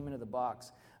question came into the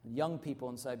box. Young people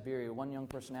in Siberia, one young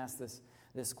person asked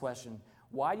this question: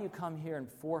 why do you come here and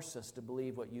force us to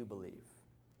believe what you believe?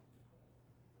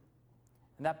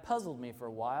 And that puzzled me for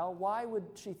a while. Why would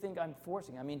she think I'm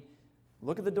forcing? I mean,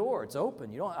 look at the door. It's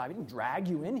open. I didn't drag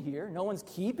you in here. No one's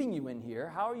keeping you in here.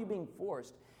 How are you being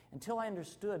forced? Until I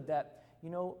understood that,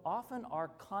 often our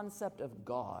concept of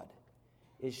God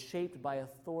is shaped by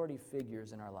authority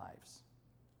figures in our lives.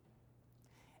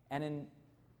 And in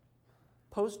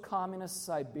post-communist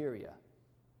Siberia,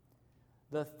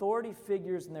 the authority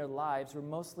figures in their lives were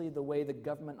mostly the way the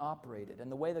government operated.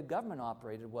 And the way the government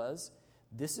operated was,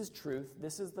 this is truth,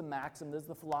 this is the maxim, this is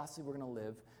the philosophy we're going to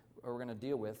live, or we're going to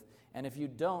deal with. And if you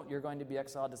don't, you're going to be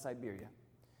exiled to Siberia.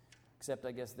 Except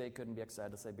I guess they couldn't be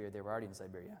exiled to Siberia. They were already in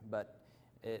Siberia. But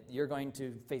you're going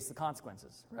to face the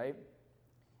consequences, right?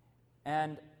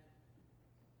 And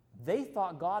they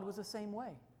thought God was the same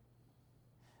way.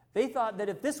 They thought that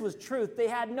if this was truth, they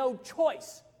had no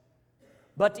choice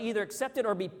but to either accept it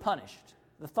or be punished.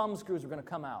 The thumb screws were going to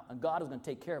come out, and God was going to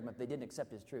take care of them if they didn't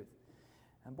accept His truth.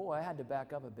 And boy, I had to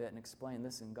back up a bit and explain,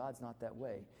 listen, God's not that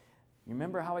way. You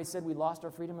remember how I said we lost our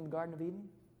freedom in the Garden of Eden?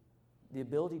 The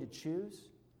ability to choose?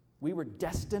 We were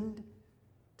destined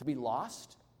to be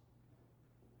lost,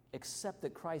 except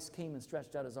that Christ came and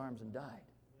stretched out His arms and died.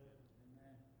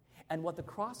 And what the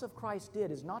cross of Christ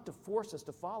did is not to force us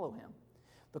to follow Him.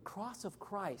 The cross of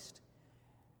Christ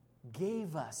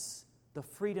gave us the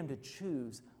freedom to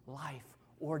choose life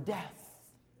or death.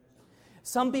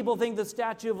 Some people think the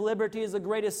Statue of Liberty is the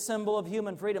greatest symbol of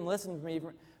human freedom. Listen to me,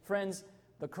 friends.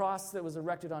 The cross that was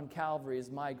erected on Calvary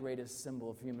is my greatest symbol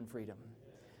of human freedom.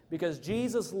 Because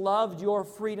Jesus loved your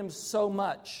freedom so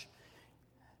much.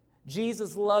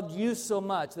 Jesus loved you so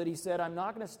much that He said, I'm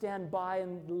not going to stand by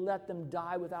and let them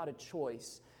die without a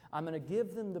choice. I'm going to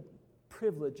give them the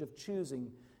privilege of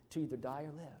choosing to either die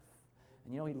or live.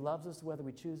 And He loves us whether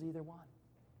we choose either one.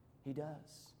 He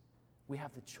does. We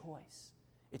have the choice.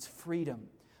 It's freedom.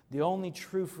 The only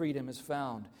true freedom is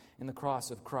found in the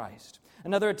cross of Christ.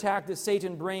 Another attack that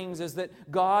Satan brings is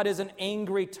that God is an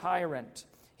angry tyrant.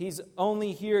 He's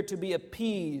only here to be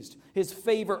appeased, His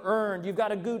favor earned. You've got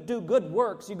to do good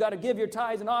works. You've got to give your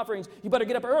tithes and offerings. You've got to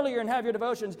get up earlier and have your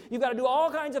devotions. You've got to do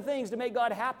all kinds of things to make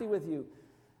God happy with you.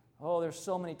 Oh, there's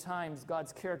so many times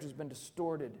God's character has been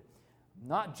distorted,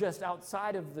 not just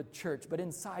outside of the church, but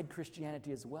inside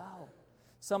Christianity as well.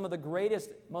 Some of the greatest,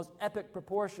 most epic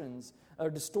proportions or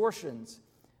distortions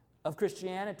of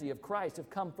Christianity, of Christ,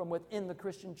 have come from within the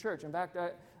Christian church. In fact,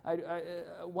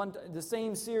 the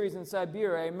same series in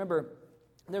Siberia, I remember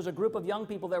there's a group of young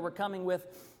people that were coming with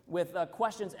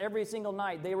questions every single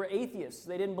night. They were atheists.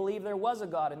 They didn't believe there was a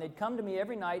God. And they'd come to me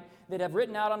every night. They'd have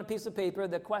written out on a piece of paper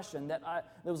the question that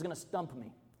was going to stump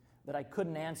me, that I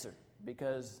couldn't answer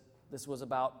because this was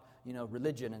about,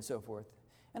 religion and so forth.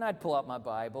 And I'd pull out my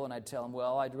Bible and I'd tell them,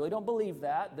 well, I really don't believe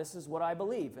that. This is what I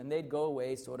believe. And they'd go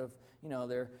away sort of,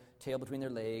 their tail between their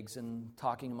legs and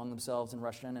talking among themselves in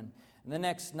Russian. And the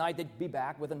next night they'd be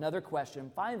back with another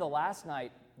question. Finally, the last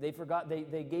night, they forgot,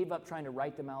 they gave up trying to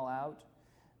write them all out.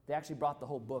 They actually brought the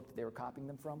whole book that they were copying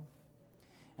them from.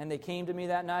 And they came to me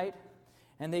that night,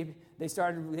 and they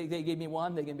gave me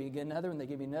one, they gave me another, and they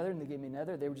gave me another, and they gave me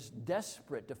another. They were just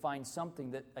desperate to find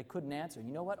something that I couldn't answer.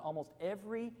 You know what? Almost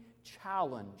every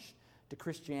challenge to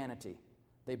Christianity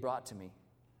they brought to me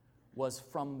was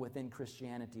from within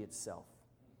Christianity itself.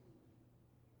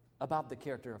 About the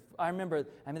character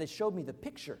of... they showed me the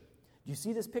picture. Do you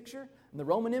see this picture? In the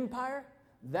Roman Empire,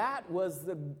 that was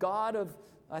the god of,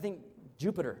 I think,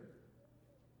 Jupiter.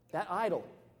 That idol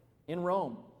in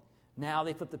Rome. Now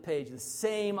they flip the page. The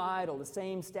same idol, the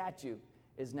same statue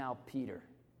is now Peter.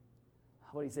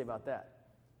 What do you say about that?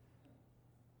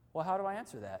 Well, how do I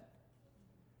answer that?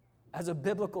 As a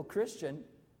biblical Christian,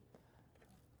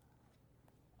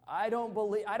 I don't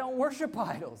worship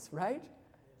idols, right?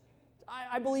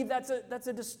 I believe that's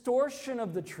a distortion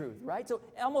of the truth, right? So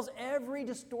almost every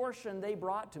distortion they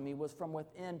brought to me was from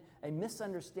within a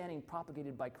misunderstanding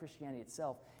propagated by Christianity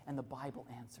itself, and the Bible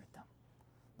answered them.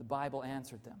 The Bible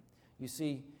answered them. You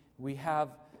see, we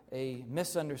have a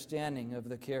misunderstanding of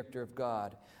the character of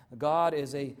God. God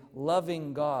is a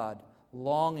loving God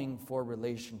longing for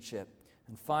relationship.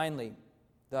 And finally,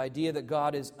 the idea that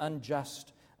God is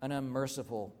unjust and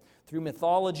unmerciful. Through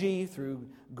mythology, through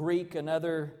Greek and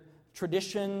other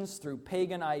traditions, through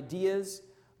pagan ideas,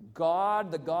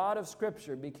 God, the God of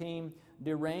Scripture, became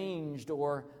deranged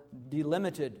or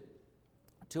delimited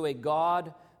to a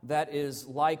God that is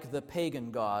like the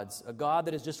pagan gods, a God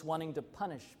that is just wanting to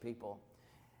punish people.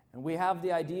 And we have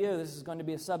the idea this is going to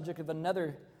be a subject of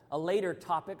a later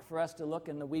topic for us to look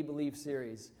in the We Believe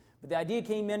series. But the idea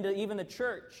came into even the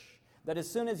church that as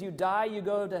soon as you die, you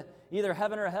go to either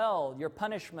heaven or hell, your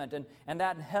punishment. And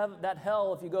that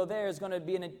hell, if you go there, is going to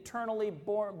be an eternally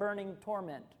burning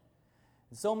torment.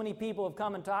 And so many people have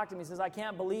come and talked to me and says, I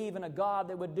can't believe in a God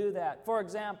that would do that. For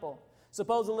example,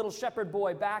 suppose a little shepherd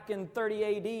boy back in 30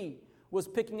 A.D. was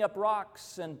picking up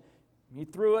rocks and he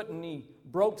threw it and he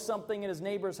broke something in his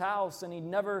neighbor's house and he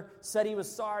never said he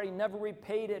was sorry, he never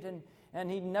repaid it,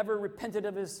 and he never repented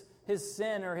of his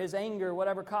sin or his anger,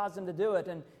 whatever caused him to do it.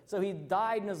 And so he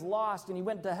died and is lost and he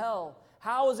went to hell.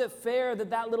 How is it fair that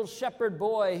that little shepherd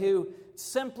boy who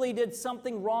simply did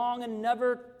something wrong and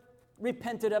never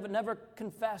repented of it, never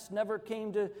confessed, never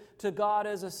came to God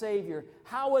as a Savior,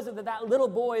 how is it that that little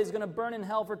boy is going to burn in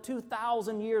hell for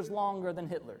 2,000 years longer than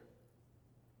Hitler?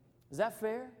 Is that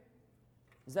fair?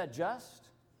 Is that just?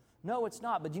 No, it's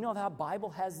not. But do you know how the Bible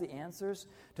has the answers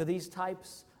to these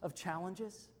types of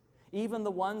challenges? Even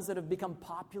the ones that have become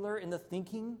popular in the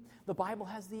thinking, the Bible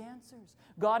has the answers.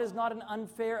 God is not an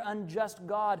unfair, unjust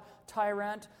God,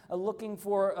 tyrant, looking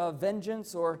for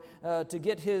vengeance or to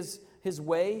get his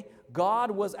way.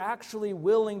 God was actually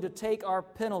willing to take our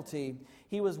penalty.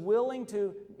 He was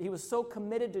so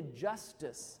committed to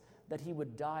justice that he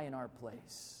would die in our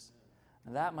place.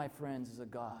 And that, my friends, is a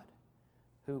God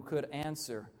who could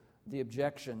answer the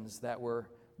objections that were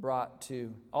brought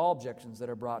to, all objections that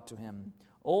are brought to him.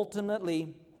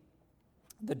 Ultimately,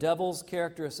 the devil's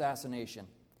character assassination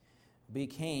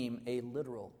became a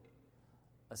literal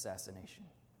assassination.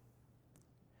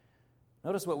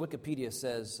 Notice what Wikipedia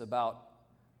says about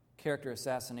character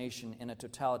assassination in a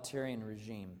totalitarian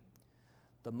regime.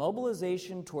 The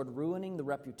mobilization toward ruining the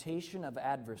reputation of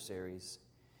adversaries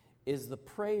is the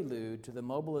prelude to the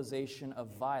mobilization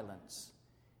of violence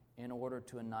in order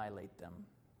to annihilate them.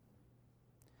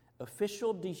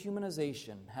 Official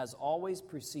dehumanization has always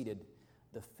preceded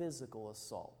the physical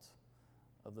assault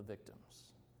of the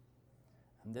victims.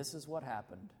 And this is what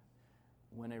happened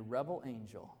when a rebel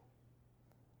angel,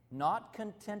 not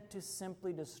content to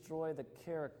simply destroy the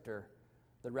character,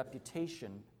 the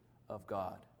reputation of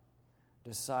God,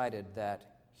 decided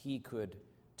that he could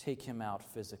take him out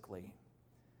physically.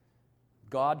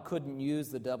 God couldn't use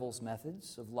the devil's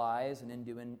methods of lies and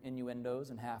innuendos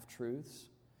and half-truths.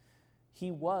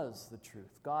 He was the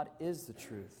truth. God is the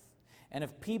truth. And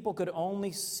if people could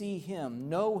only see him,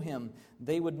 know him,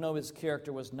 they would know his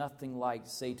character was nothing like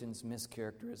Satan's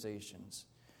mischaracterizations.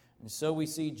 And so we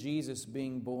see Jesus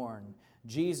being born,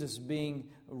 Jesus being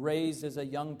raised as a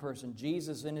young person,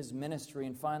 Jesus in his ministry,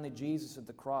 and finally Jesus at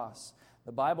the cross.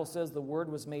 The Bible says the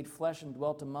Word was made flesh and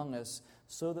dwelt among us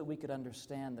so that we could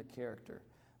understand the character,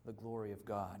 the glory of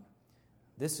God.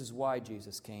 This is why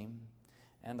Jesus came.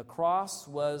 And the cross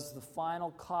was the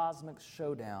final cosmic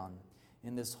showdown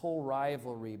in this whole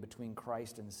rivalry between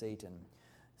Christ and Satan.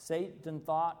 Satan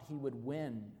thought he would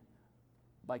win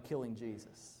by killing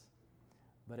Jesus.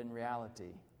 But in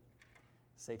reality,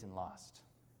 Satan lost.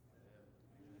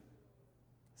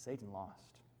 Satan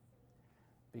lost.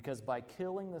 Because by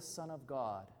killing the Son of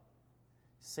God,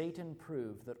 Satan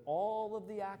proved that all of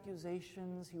the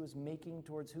accusations he was making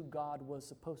towards who God was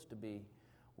supposed to be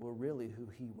were really who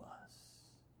he was.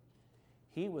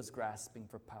 He was grasping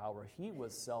for power. He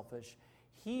was selfish.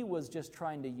 He was just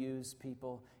trying to use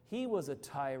people. He was a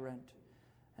tyrant.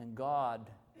 And God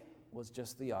was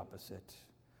just the opposite.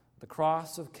 The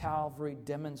cross of Calvary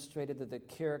demonstrated that the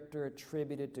character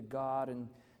attributed to God and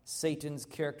Satan's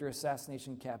character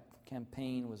assassination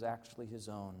campaign was actually his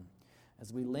own.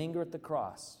 As we linger at the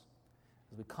cross,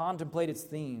 as we contemplate its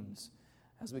themes,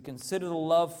 as we consider the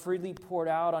love freely poured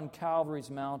out on Calvary's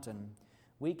mountain,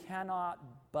 we cannot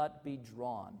but be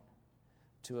drawn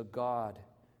to a God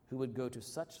who would go to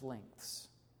such lengths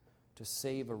to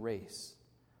save a race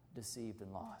deceived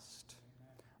and lost.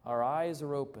 Our eyes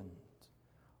are opened.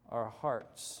 Our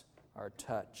hearts are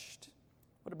touched.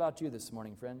 What about you this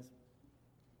morning, friends?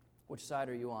 Which side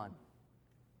are you on?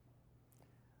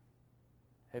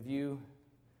 Have you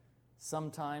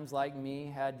sometimes, like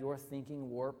me, had your thinking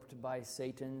warped by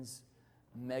Satan's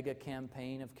mega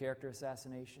campaign of character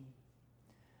assassination?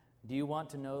 Do you want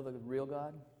to know the real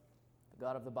God, the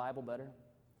God of the Bible, better?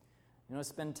 You know,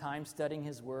 spend time studying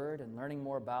His Word and learning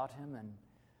more about Him and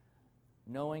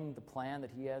knowing the plan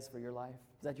that He has for your life?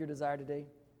 Is that your desire today?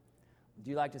 Would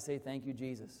you like to say thank you,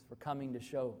 Jesus, for coming to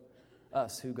show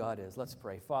us who God is? Let's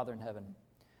pray. Father in heaven,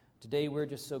 Today we're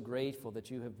just so grateful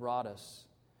that you have brought us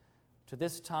to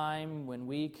this time when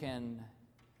we can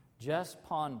just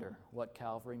ponder what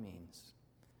Calvary means.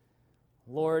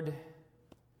 Lord,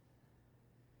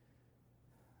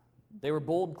 they were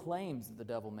bold claims that the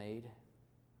devil made.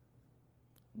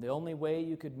 The only way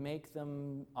you could make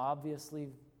them obviously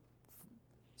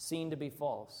seen to be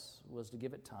false was to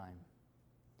give it time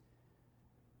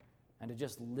and to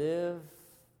just live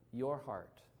your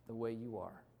heart the way you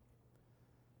are.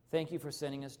 Thank you for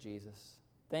sending us Jesus.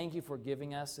 Thank you for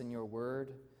giving us in your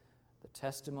word the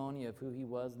testimony of who he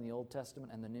was in the Old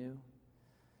Testament and the New.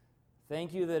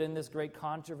 Thank you that in this great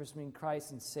controversy between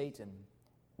Christ and Satan,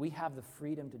 we have the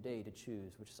freedom today to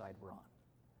choose which side we're on.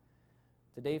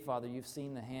 Today, Father, you've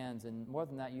seen the hands, and more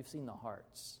than that, you've seen the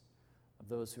hearts of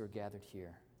those who are gathered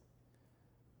here.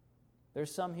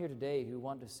 There's some here today who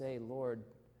want to say, Lord,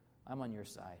 I'm on your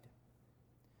side.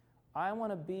 I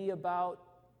want to be about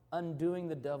undoing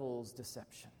the devil's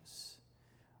deceptions.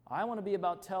 I want to be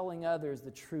about telling others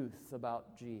the truth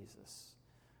about Jesus,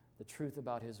 the truth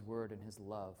about his word and his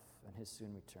love and his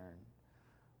soon return.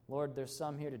 Lord, there's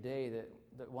some here today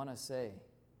that want to say,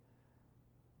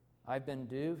 I've been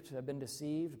duped, I've been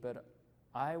deceived, but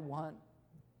I want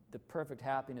the perfect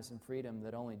happiness and freedom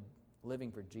that only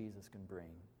living for Jesus can bring.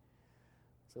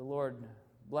 So, Lord,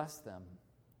 bless them,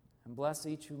 and bless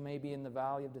each who may be in the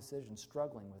valley of decision,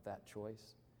 struggling with that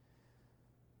choice.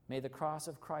 May the cross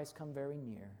of Christ come very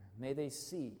near. May they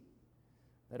see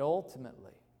that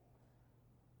ultimately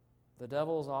the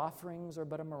devil's offerings are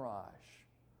but a mirage,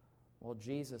 while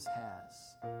Jesus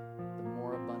has the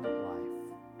more abundant life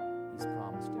he's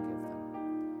promised to give them.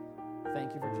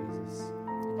 Thank you for Jesus.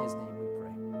 In his name we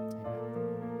pray.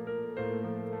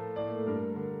 Amen.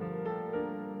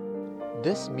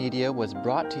 This media was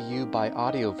brought to you by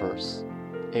Audioverse,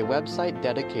 a website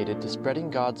dedicated to spreading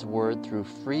God's Word through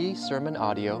free sermon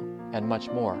audio and much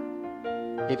more.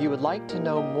 If you would like to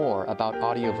know more about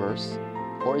Audioverse,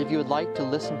 or if you would like to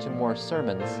listen to more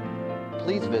sermons,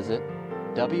 please visit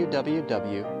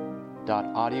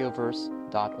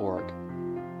www.audioverse.org.